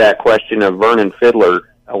that question of Vernon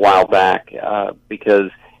Fiddler a while back because,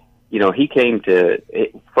 he came to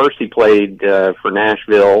 – first he played for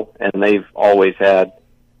Nashville, and they've always had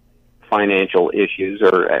financial issues,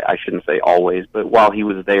 or I shouldn't say always, but while he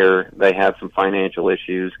was there, they had some financial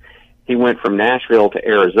issues. He went from Nashville to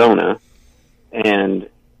Arizona, and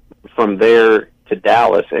from there to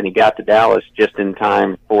Dallas, and he got to Dallas just in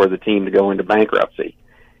time for the team to go into bankruptcy.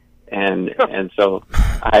 And so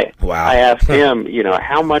I asked him,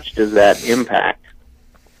 how much does that impact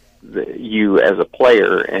you as a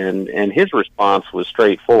player? And his response was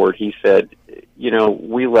straightforward. He said,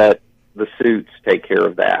 we let the suits take care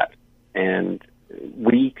of that. And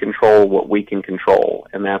we control what we can control,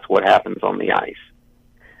 and that's what happens on the ice.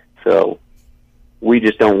 So we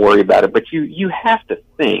just don't worry about it. But you have to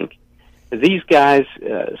think, these guys,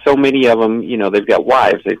 so many of them, they've got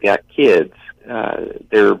wives, they've got kids.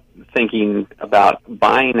 They're thinking about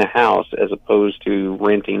buying a house as opposed to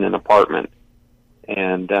renting an apartment.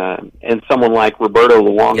 And someone like Roberto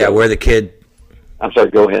Luongo. Yeah, where the kid... I'm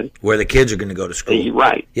sorry, go ahead. Where the kids are going to go to school.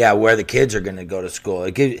 Right. Yeah, where the kids are going to go to school.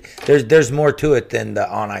 There's more to it than the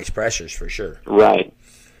on-ice pressures, for sure. Right.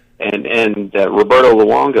 And Roberto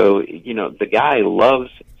Luongo, the guy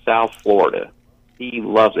loves South Florida. He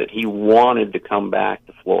loves it. He wanted to come back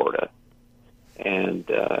to Florida. And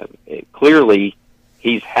clearly,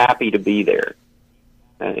 he's happy to be there.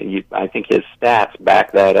 I think his stats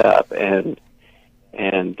back that up. And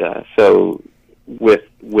so with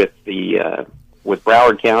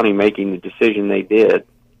Broward County making the decision they did,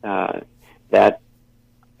 that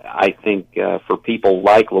I think for people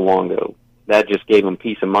like Luongo, that just gave them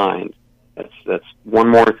peace of mind. That's one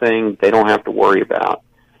more thing they don't have to worry about,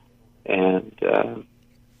 and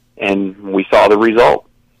we saw the result.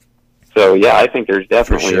 So yeah, I think there's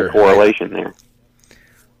definitely a correlation there.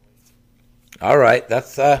 All right,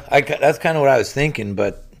 that's kind of what I was thinking,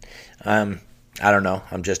 but I don't know.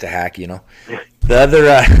 I'm just a hack, The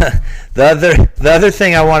other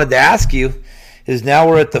thing I wanted to ask you is now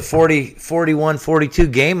we're at the 41, 42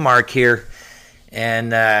 game mark here,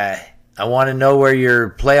 and I want to know where your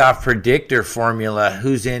playoff predictor formula,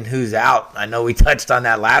 who's in, who's out. I know we touched on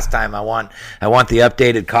that last time. I want the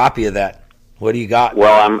updated copy of that. What do you got?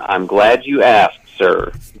 Well, I'm glad you asked,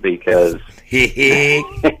 sir, because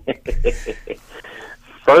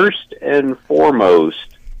first and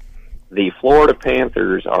foremost, the Florida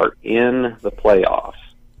Panthers are in the playoffs.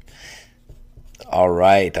 All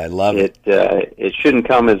right, I love it. It shouldn't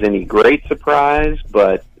come as any great surprise,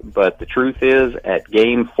 but the truth is, at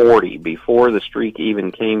Game 40, before the streak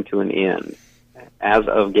even came to an end, as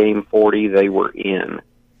of Game 40, they were in,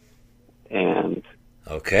 and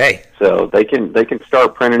okay, so they can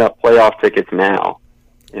start printing up playoff tickets now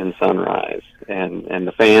in Sunrise, and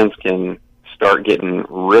the fans can start getting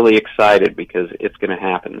really excited because it's going to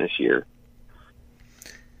happen this year.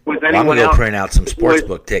 Was I'm going to go print out some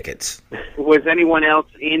sportsbook tickets. Was anyone else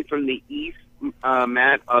in from the East,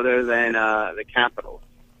 Matt, other than the Capitals?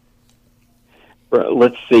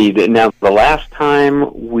 Let's see. Now, the last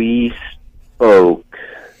time we spoke,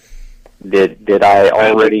 did I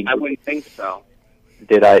already? I wouldn't think so.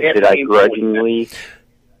 Did I grudgingly?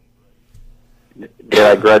 Did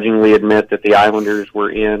I grudgingly admit that the Islanders were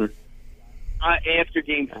in? After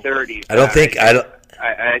Game 30. I don't think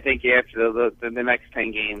I think after the next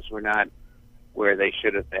 10 games were not where they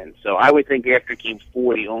should have been. So I would think after Game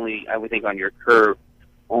 40, I would think on your curve,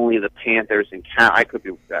 only the Panthers and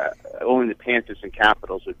only the Panthers and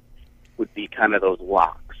Capitals would be kind of those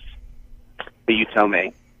locks. But you tell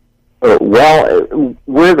me. Well,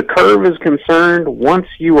 where the curve is concerned, once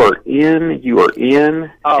you are in, you are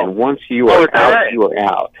in, and once you are out, you are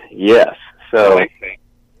out. Yes. So.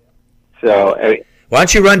 Why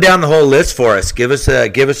don't you run down the whole list for us? Give us a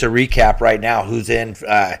recap right now. Who's in?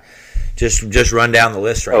 Just run down the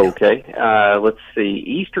list right now. Okay. Let's see.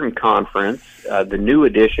 Eastern Conference. The new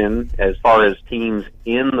addition, as far as teams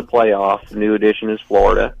in the playoffs, the new addition is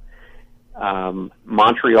Florida.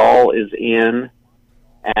 Montreal is in,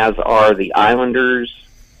 as are the Islanders,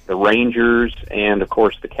 the Rangers, and of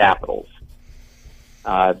course the Capitals.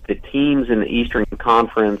 The teams in the Eastern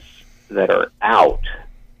Conference that are out.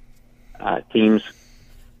 Teams'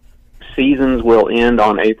 seasons will end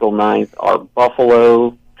on April 9th are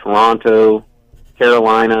Buffalo, Toronto,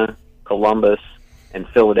 Carolina, Columbus, and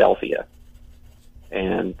Philadelphia.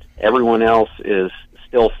 And everyone else is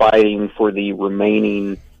still fighting for the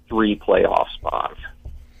remaining 3 playoff spots.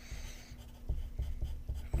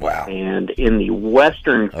 Wow. And in the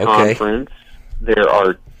Western Conference, there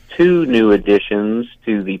are 2 new additions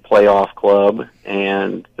to the playoff club,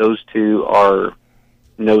 and those 2 are,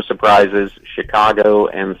 no surprises, Chicago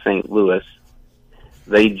and St. Louis.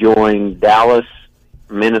 They join Dallas,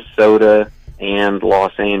 Minnesota, and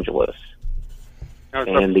Los Angeles. I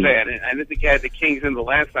didn't think I had the Kings in the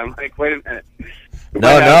last time. Like, wait a minute.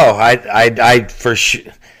 No, I for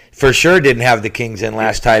sure didn't have the Kings in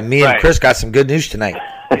last time. Me and Chris got some good news tonight.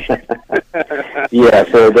 Yeah,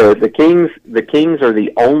 so the Kings are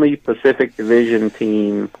the only Pacific Division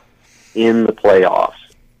team in the playoffs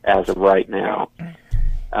as of right now.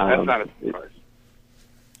 That's not a surprise.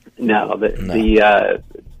 No, the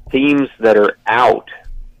teams that are out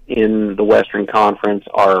in the Western Conference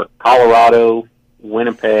are Colorado,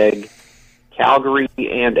 Winnipeg, Calgary,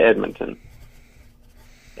 and Edmonton.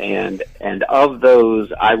 And of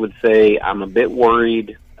those, I would say I'm a bit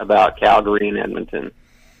worried about Calgary and Edmonton.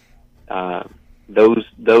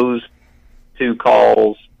 Those 2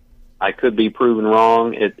 calls, I could be proven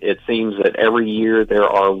wrong. It seems that every year there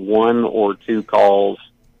are 1 or 2 calls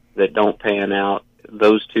that don't pan out.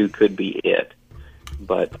 Those 2 could be it.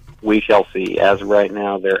 But we shall see. As of right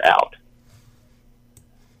now, they're out.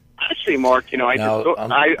 Actually, Mark,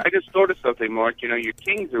 I just thought of something, Mark. Your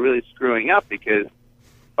Kings are really screwing up because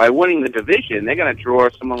by winning the division, they're going to draw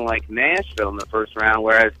someone like Nashville in the first round,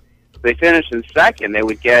 whereas if they finish in second, they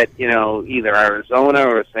would get, either Arizona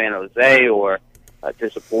or San Jose or a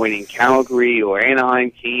disappointing Calgary or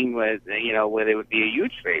Anaheim team where they would be a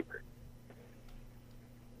huge favorite.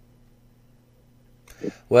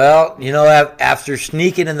 Well, after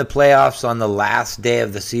sneaking in the playoffs on the last day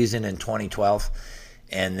of the season in 2012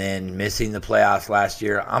 and then missing the playoffs last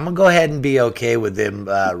year, I'm going to go ahead and be okay with them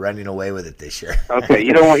running away with it this year. Okay,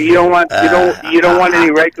 you don't want any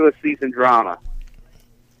regular season drama.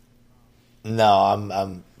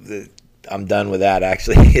 No, I'm done with that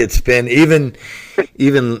actually. It's been even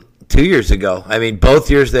 2 years ago. I mean, both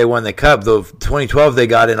years they won the Cup. Though 2012 they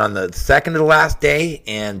got in on the second to the last day,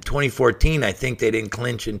 and 2014 I think they didn't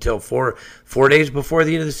clinch until four days before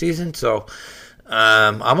the end of the season. So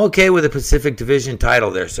I'm okay with the Pacific Division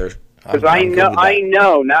title there, sir. Because I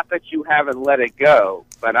know, not that you haven't let it go,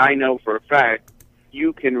 but I know for a fact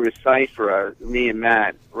you can recite for us, me and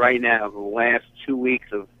Matt, right now, the last 2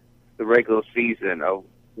 weeks of the regular season of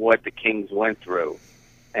what the Kings went through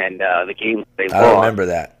and the games they lost. I remember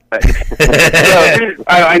that.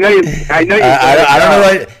 I know you. I don't know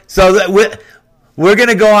what. So we're going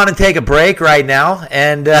to go on and take a break right now,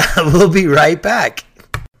 and we'll be right back.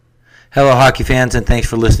 Hello, hockey fans, and thanks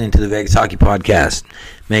for listening to the Vegas Hockey Podcast.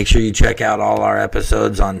 Make sure you check out all our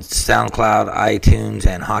episodes on SoundCloud, iTunes,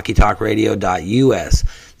 and HockeyTalkRadio.us,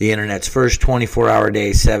 the Internet's first 24-hour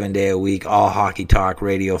day, 7-day-a-week, all hockey talk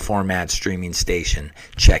radio format streaming station.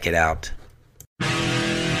 Check it out.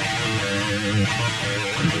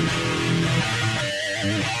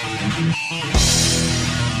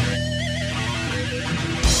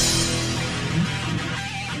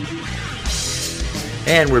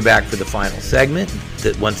 And we're back for the final segment.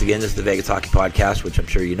 Once again, this is the Vegas Hockey Podcast, which I'm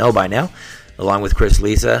sure you know by now, along with Chris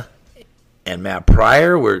Lisa and Matt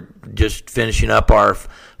Pryor. We're just finishing up our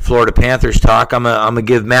Florida Panthers talk. I'm gonna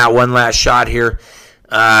give Matt one last shot here.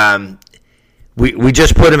 We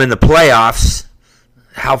just put them in the playoffs.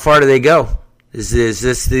 How far do they go? Is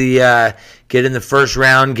this the get in the first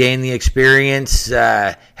round, gain the experience,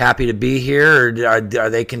 happy to be here, or are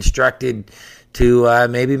they constructed to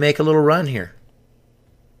maybe make a little run here?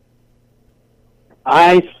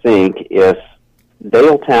 I think if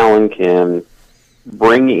Dale Talon can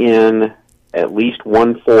bring in at least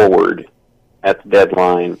one forward at the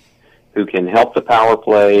deadline who can help the power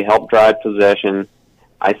play, help drive possession,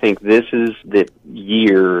 I think this is the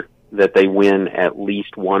year that they win at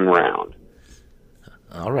least one round.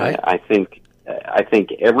 All right. I think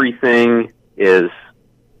everything is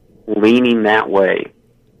leaning that way.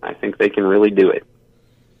 I think they can really do it.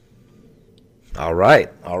 All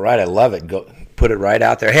right. I love it. Go put it right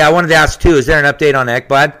out there. Hey, I wanted to ask too, is there an update on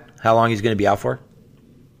Ekblad? How long he's going to be out for?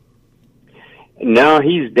 No,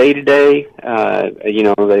 he's day-to-day.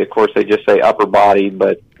 They just say upper body,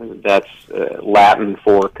 but that's Latin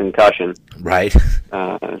for concussion. Right.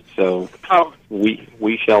 So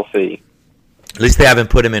we shall see. At least they haven't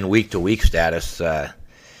put him in week-to-week status.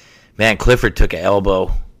 Man, Clifford took an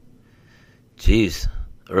elbow,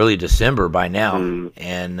 early December by now,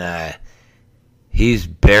 and he's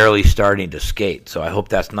barely starting to skate. So I hope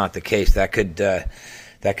that's not the case. That could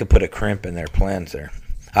put a crimp in their plans there.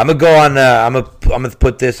 I'm gonna go on. I'm gonna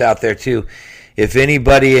put this out there too. If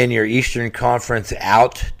anybody in your Eastern Conference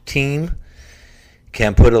out team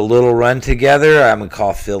can put a little run together, I'm gonna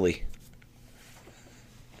call Philly.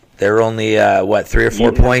 They're only 3 or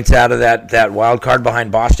 4 points out of that wild card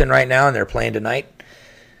behind Boston right now, and they're playing tonight.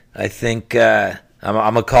 I think I'm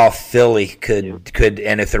gonna call Philly could,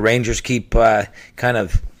 and if the Rangers keep kind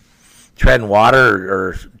of treading water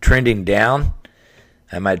or trending down,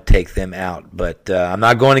 I might take them out, but I'm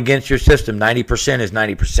not going against your system. 90% is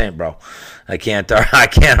 90%, bro. I can't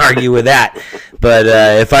argue with that. But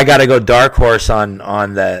if I got to go dark horse on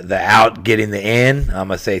the out getting the in, I'm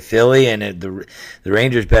gonna say Philly, and the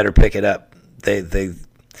Rangers better pick it up. They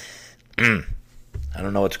I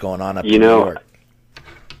don't know what's going on up in New York.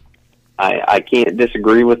 I can't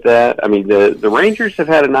disagree with that. I mean, the Rangers have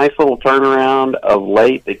had a nice little turnaround of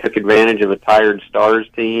late. They took advantage of a tired Stars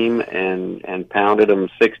team and pounded them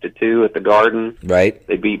 6-2 at the Garden. Right.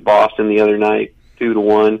 They beat Boston the other night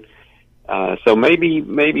 2-1. So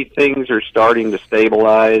maybe things are starting to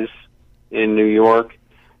stabilize in New York.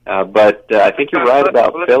 But I think you're right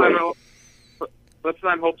about Philly. Let's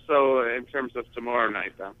not hope so in terms of tomorrow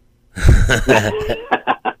night, though.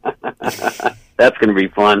 That's going to be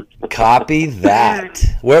fun. Copy that.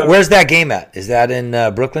 Where's that game at? Is that in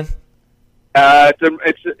Brooklyn?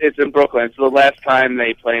 It's in Brooklyn. It's the last time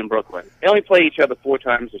they play in Brooklyn. They only play each other 4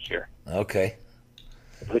 times this year. Okay.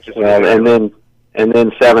 Which is and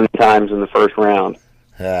then 7 times in the first round.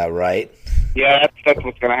 Right. Yeah, that's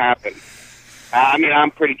what's going to happen. I'm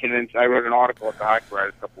pretty convinced. I wrote an article at the Hockey Wire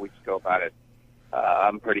a couple weeks ago about it.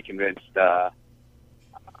 I'm pretty convinced.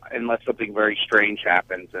 Unless something very strange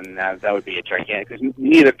happens, and that would be a gigantic. Because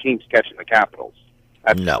neither team's catching the Capitals.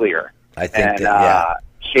 That's clear. I think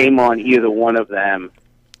shame on either one of them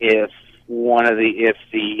if one of the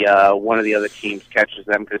other teams catches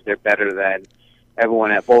them, because they're better than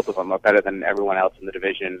everyone. Both of them are better than everyone else in the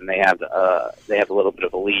division, and they have a little bit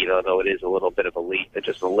of a lead. Although it is a little bit of a lead, but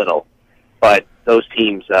just a little. But those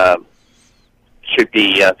teams should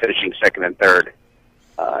be finishing second and third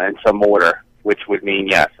in some order, which would mean,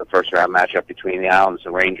 yes, a first-round matchup between the Islanders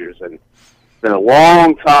and Rangers. And it's been a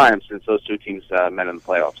long time since those two teams met in the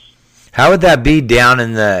playoffs. How would that be down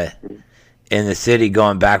in the city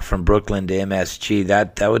going back from Brooklyn to MSG?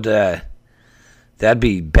 That That'd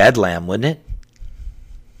be bedlam, wouldn't it?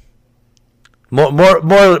 More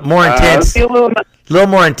intense. A little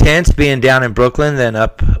more intense being down in Brooklyn than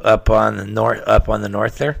up on the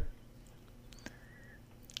north there.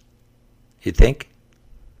 You think?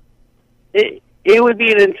 It would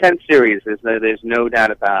be an intense series. There's no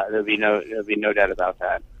doubt about it. There'll be no doubt about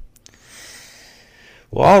that.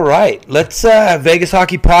 Well, all right. Let's Vegas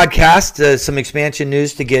Hockey Podcast. Some expansion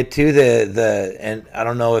news to get to. And I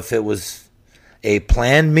don't know if it was a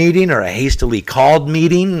planned meeting or a hastily called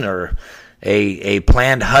meeting or a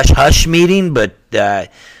planned hush meeting, but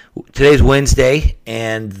today's Wednesday,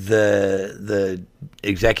 and the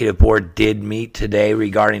executive board did meet today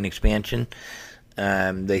regarding expansion.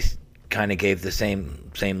 They kind of gave the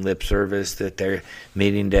same lip service that they're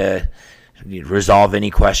meeting to resolve any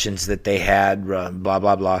questions that they had, blah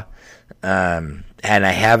blah blah. And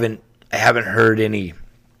I haven't heard any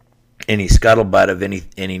scuttlebutt of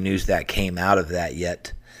any news that came out of that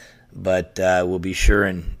yet. But we'll be sure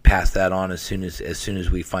and pass that on as soon as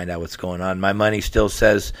we find out what's going on. My money still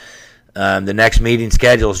says the next meeting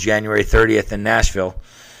schedule is January 30th in Nashville.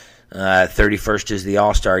 31st is the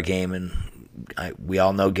All-Star game, and we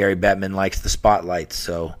all know Gary Bettman likes the spotlight.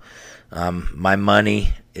 So my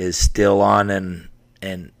money is still on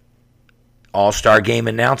an All-Star game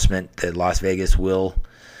announcement that Las Vegas will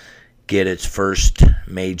get its first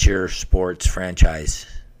major sports franchise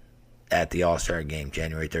at the All-Star game,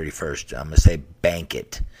 January 31st. I'm going to say bank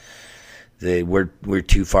it. We're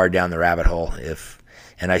too far down the rabbit hole.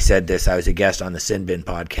 And I said this, I was a guest on the Sin Bin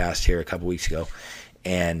podcast here a couple weeks ago,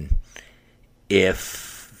 and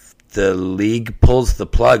if the league pulls the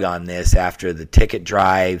plug on this after the ticket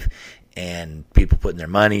drive and people putting their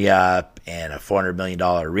money up and a $400 million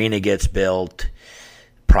arena gets built,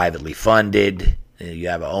 privately funded, you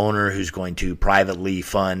have an owner who's going to privately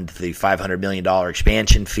fund the $500 million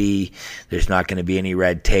expansion fee. There's not going to be any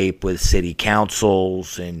red tape with city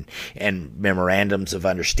councils and memorandums of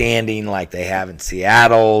understanding like they have in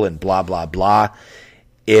Seattle and blah, blah, blah.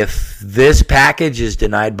 If this package is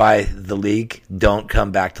denied by the league, don't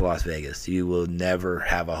come back to Las Vegas. You will never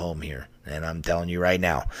have a home here. And I'm telling you right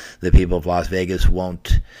now, the people of Las Vegas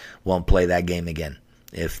won't play that game again.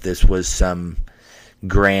 If this was some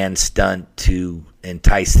grand stunt to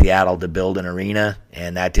entice Seattle to build an arena,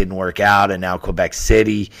 and that didn't work out, and now Quebec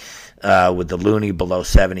City with the loonie below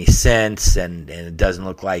 70 cents, and it doesn't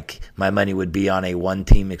look like my money would be on a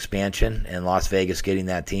one-team expansion and Las Vegas getting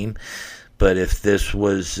that team. But if this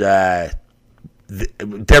was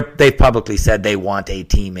they've publicly said they want a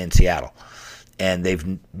team in Seattle, and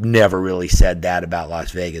they've never really said that about Las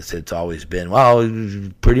Vegas. It's always been, well,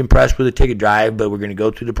 pretty impressed with the ticket drive, but we're going to go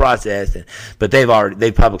through the process. But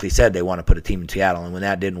they've publicly said they want to put a team in Seattle, and when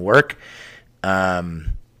that didn't work,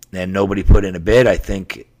 and nobody put in a bid, I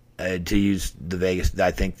think to use the Vegas, I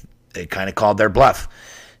think they kind of called their bluff.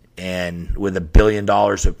 And with $1 billion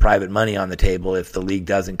of private money on the table, if the league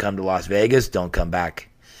doesn't come to Las Vegas, don't come back.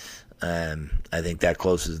 I think that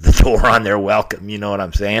closes the door on their welcome. You know what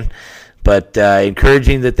I'm saying? But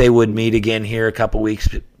encouraging that they would meet again here a couple weeks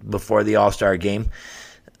before the All-Star game.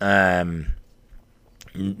 You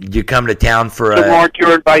come to town for so Mark,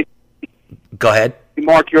 your advice. Go ahead.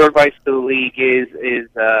 Mark, your advice to the league is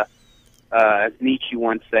as Nietzsche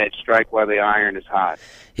once said, strike while the iron is hot.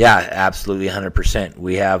 Yeah, absolutely, 100%.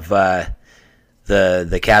 We have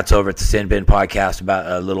the cats over at the Sin Bin podcast about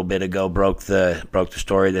a little bit ago broke the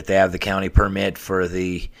story that they have the county permit for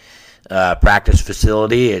the practice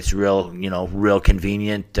facility. It's real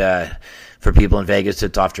convenient for people in Vegas.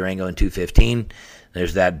 It's off Durango and 215.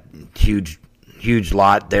 There's that huge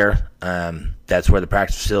lot there. That's where the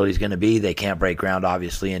practice facility is going to be. They can't break ground,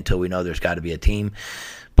 obviously, until we know there's got to be a team.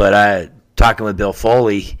 But talking with Bill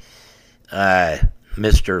Foley,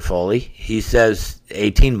 Mr. Foley, he says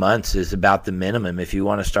 18 months is about the minimum if you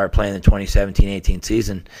want to start playing the 2017-18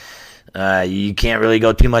 season. You can't really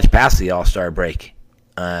go too much past the All-Star break.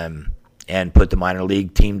 And put the minor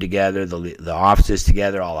league team together, the offices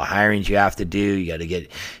together, all the hirings you have to do. You got to get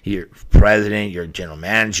your president, your general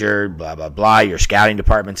manager, blah, blah, blah. Your scouting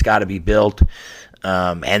department's got to be built.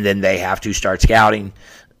 And then they have to start scouting.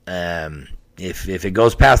 If it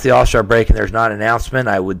goes past the All-Star break and there's not an announcement,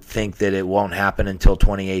 I would think that it won't happen until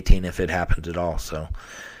 2018 if it happens at all. So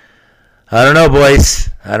I don't know, boys.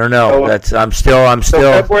 I don't know. I'm still. So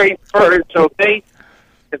February 1st. So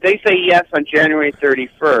if they say yes on January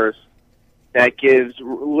 31st, that gives a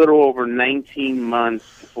little over 19 months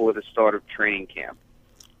before the start of training camp.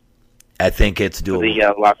 I think it's doable.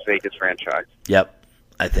 For the Las Vegas franchise. Yep.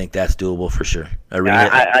 I think that's doable for sure.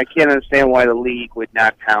 I can't understand why the league would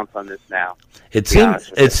not pounce on this now. It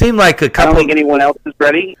seemed like a couple. I don't think anyone else is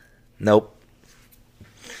ready. Nope.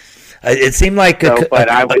 It seemed like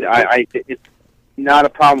it's not a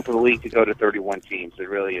problem for the league to go to 31 teams. It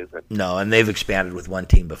really isn't. No, and they've expanded with one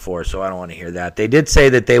team before, so I don't want to hear that. They did say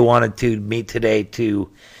that they wanted to meet today to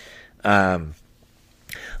I'm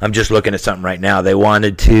just looking at something right now. They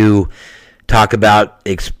wanted to talk about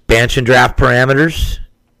expansion draft parameters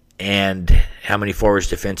and how many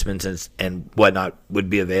forwards, defensemen, and whatnot would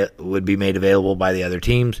be made available by the other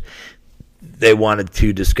teams. They wanted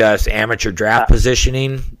to discuss amateur draft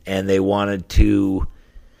positioning, and they wanted to.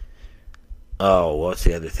 Oh, what's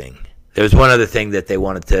the other thing? There was one other thing that they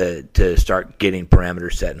wanted to start getting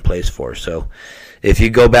parameters set in place for. So, if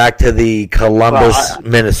you go back to the Columbus,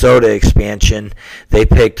 Minnesota expansion, they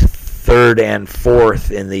picked third and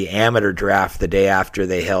fourth in the amateur draft the day after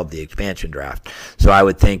they held the expansion draft. So I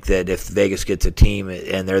would think that if Vegas gets a team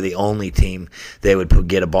and they're the only team, they would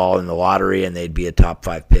get a ball in the lottery and they'd be a top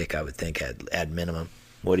 5 pick, I would think, at minimum.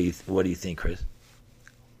 What do you think, Chris?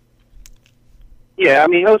 Yeah, I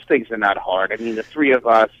mean, those things are not hard. I mean, the three of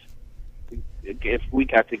us, if we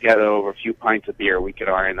got together over a few pints of beer, we could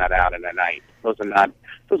iron that out in a night. Those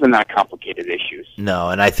are not complicated issues.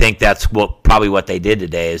 No, and I think that's probably what they did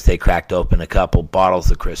today is they cracked open a couple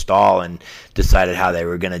bottles of Cristal and decided how they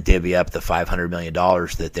were going to divvy up the $500 million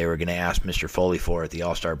that they were going to ask Mr. Foley for at the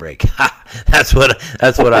All-Star break. That's what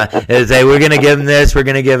I say. We're going to give him this. We're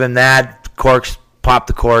going to give him that. Corks, pop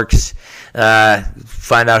the corks.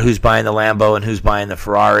 Find out who's buying the Lambo and who's buying the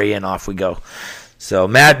Ferrari, and off we go. So,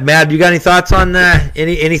 Matt, you got any thoughts on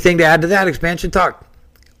anything to add to that expansion talk?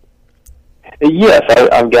 Yes,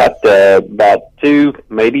 I've got about 2,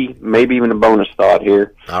 maybe even a bonus thought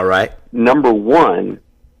here. All right. Number one,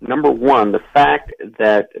 the fact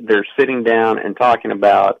that they're sitting down and talking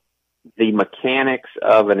about the mechanics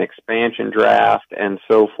of an expansion draft and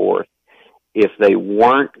so forth. If they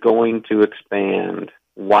weren't going to expand,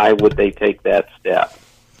 why would they take that step?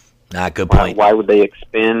 Good point. Why would they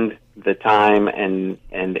expend the time and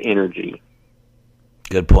energy?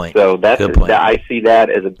 Good point. So I see that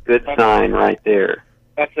as a good sign right there.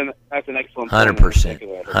 That's an excellent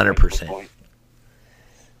 100%. 100%.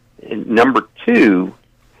 And number 2,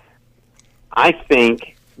 I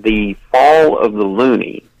think the fall of the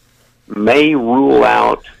loonie may rule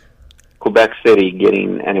out Quebec City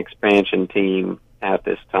getting an expansion team at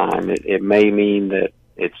this time. It may mean that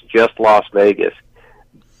it's just Las Vegas.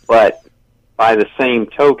 But by the same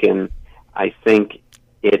token, I think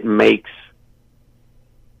it makes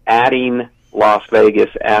adding Las Vegas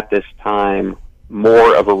at this time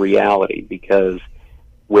more of a reality because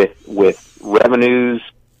with revenues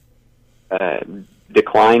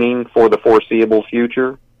declining for the foreseeable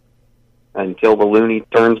future until the loonie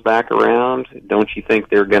turns back around, don't you think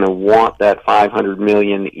they're going to want that $500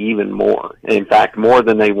 million even more? In fact, more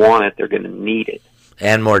than they want it, they're going to need it.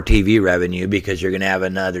 And more TV revenue because you're going to have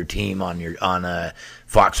another team on a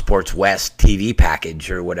Fox Sports West TV package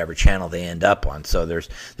or whatever channel they end up on. So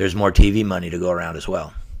there's more TV money to go around as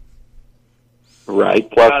well. Right.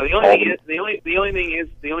 Plus, the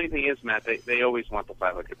only thing is, Matt, they always want the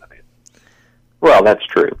 $500 million. Well, that's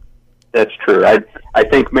true. That's true. I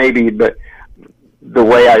think maybe, but the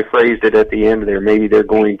way I phrased it at the end there, maybe they're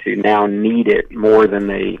going to now need it more than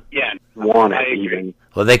they want it even.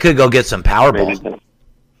 Well, they could go get some Powerball.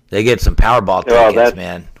 They get some Powerball tickets,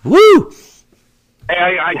 man. Woo!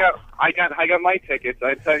 Hey, I got my tickets.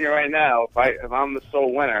 I tell you right now, if I'm the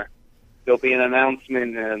sole winner, there'll be an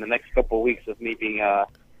announcement in the next couple of weeks of me being a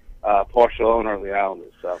partial owner of the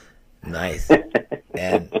Islanders. So nice.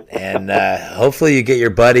 and hopefully you get your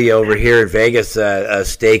buddy over here at Vegas a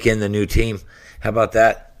stake in the new team. How about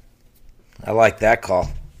that? I like that call.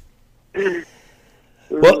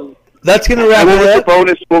 Well, that's going to wrap it up.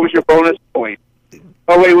 What was your bonus point?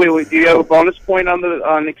 Oh, wait. Do you have a bonus point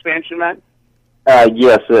on expansion, Matt?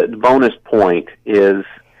 Yes, the bonus point is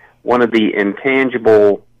one of the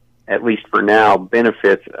intangible, at least for now,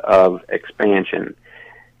 benefits of expansion.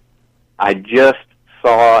 I just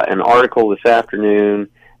saw an article this afternoon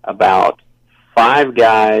about 5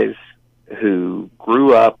 guys who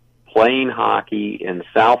grew up playing hockey in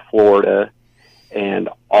South Florida, and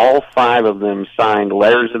all 5 of them signed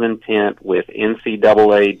letters of intent with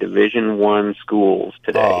NCAA Division I schools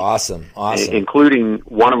today. Oh, awesome. Including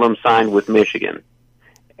one of them signed with Michigan.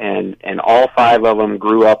 And all 5 of them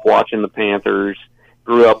grew up watching the Panthers,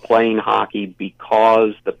 grew up playing hockey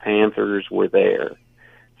because the Panthers were there.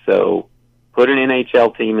 So put an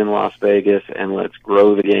NHL team in Las Vegas and let's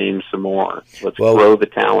grow the game some more. Let's grow the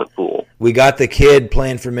talent pool. We got the kid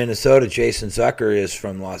playing for Minnesota. Jason Zucker is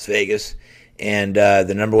from Las Vegas. And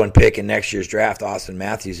the number 1 pick in next year's draft, Austin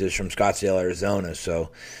Matthews, is from Scottsdale, Arizona.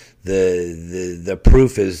 So the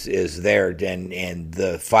proof is there, and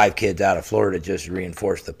the 5 kids out of Florida just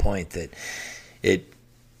reinforced the point that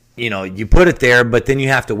you put it there, but then you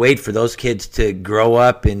have to wait for those kids to grow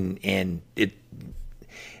up, and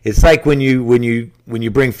it's like when you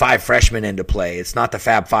bring 5 freshmen into play. It's not the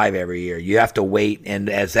Fab Five every year. You have to wait, and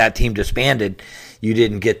as that team disbanded, you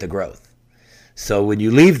didn't get the growth. So when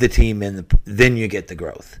you leave the team then you get the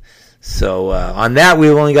growth. So on that,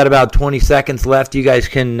 we've only got about 20 seconds left. You guys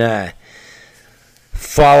can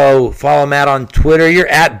follow Matt on Twitter. You're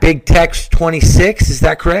at BigTex26. Is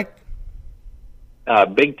that correct?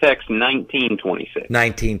 Big Tex 1926.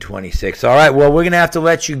 1926. All right. Well, we're going to have to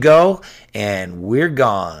let you go, and we're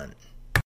gone.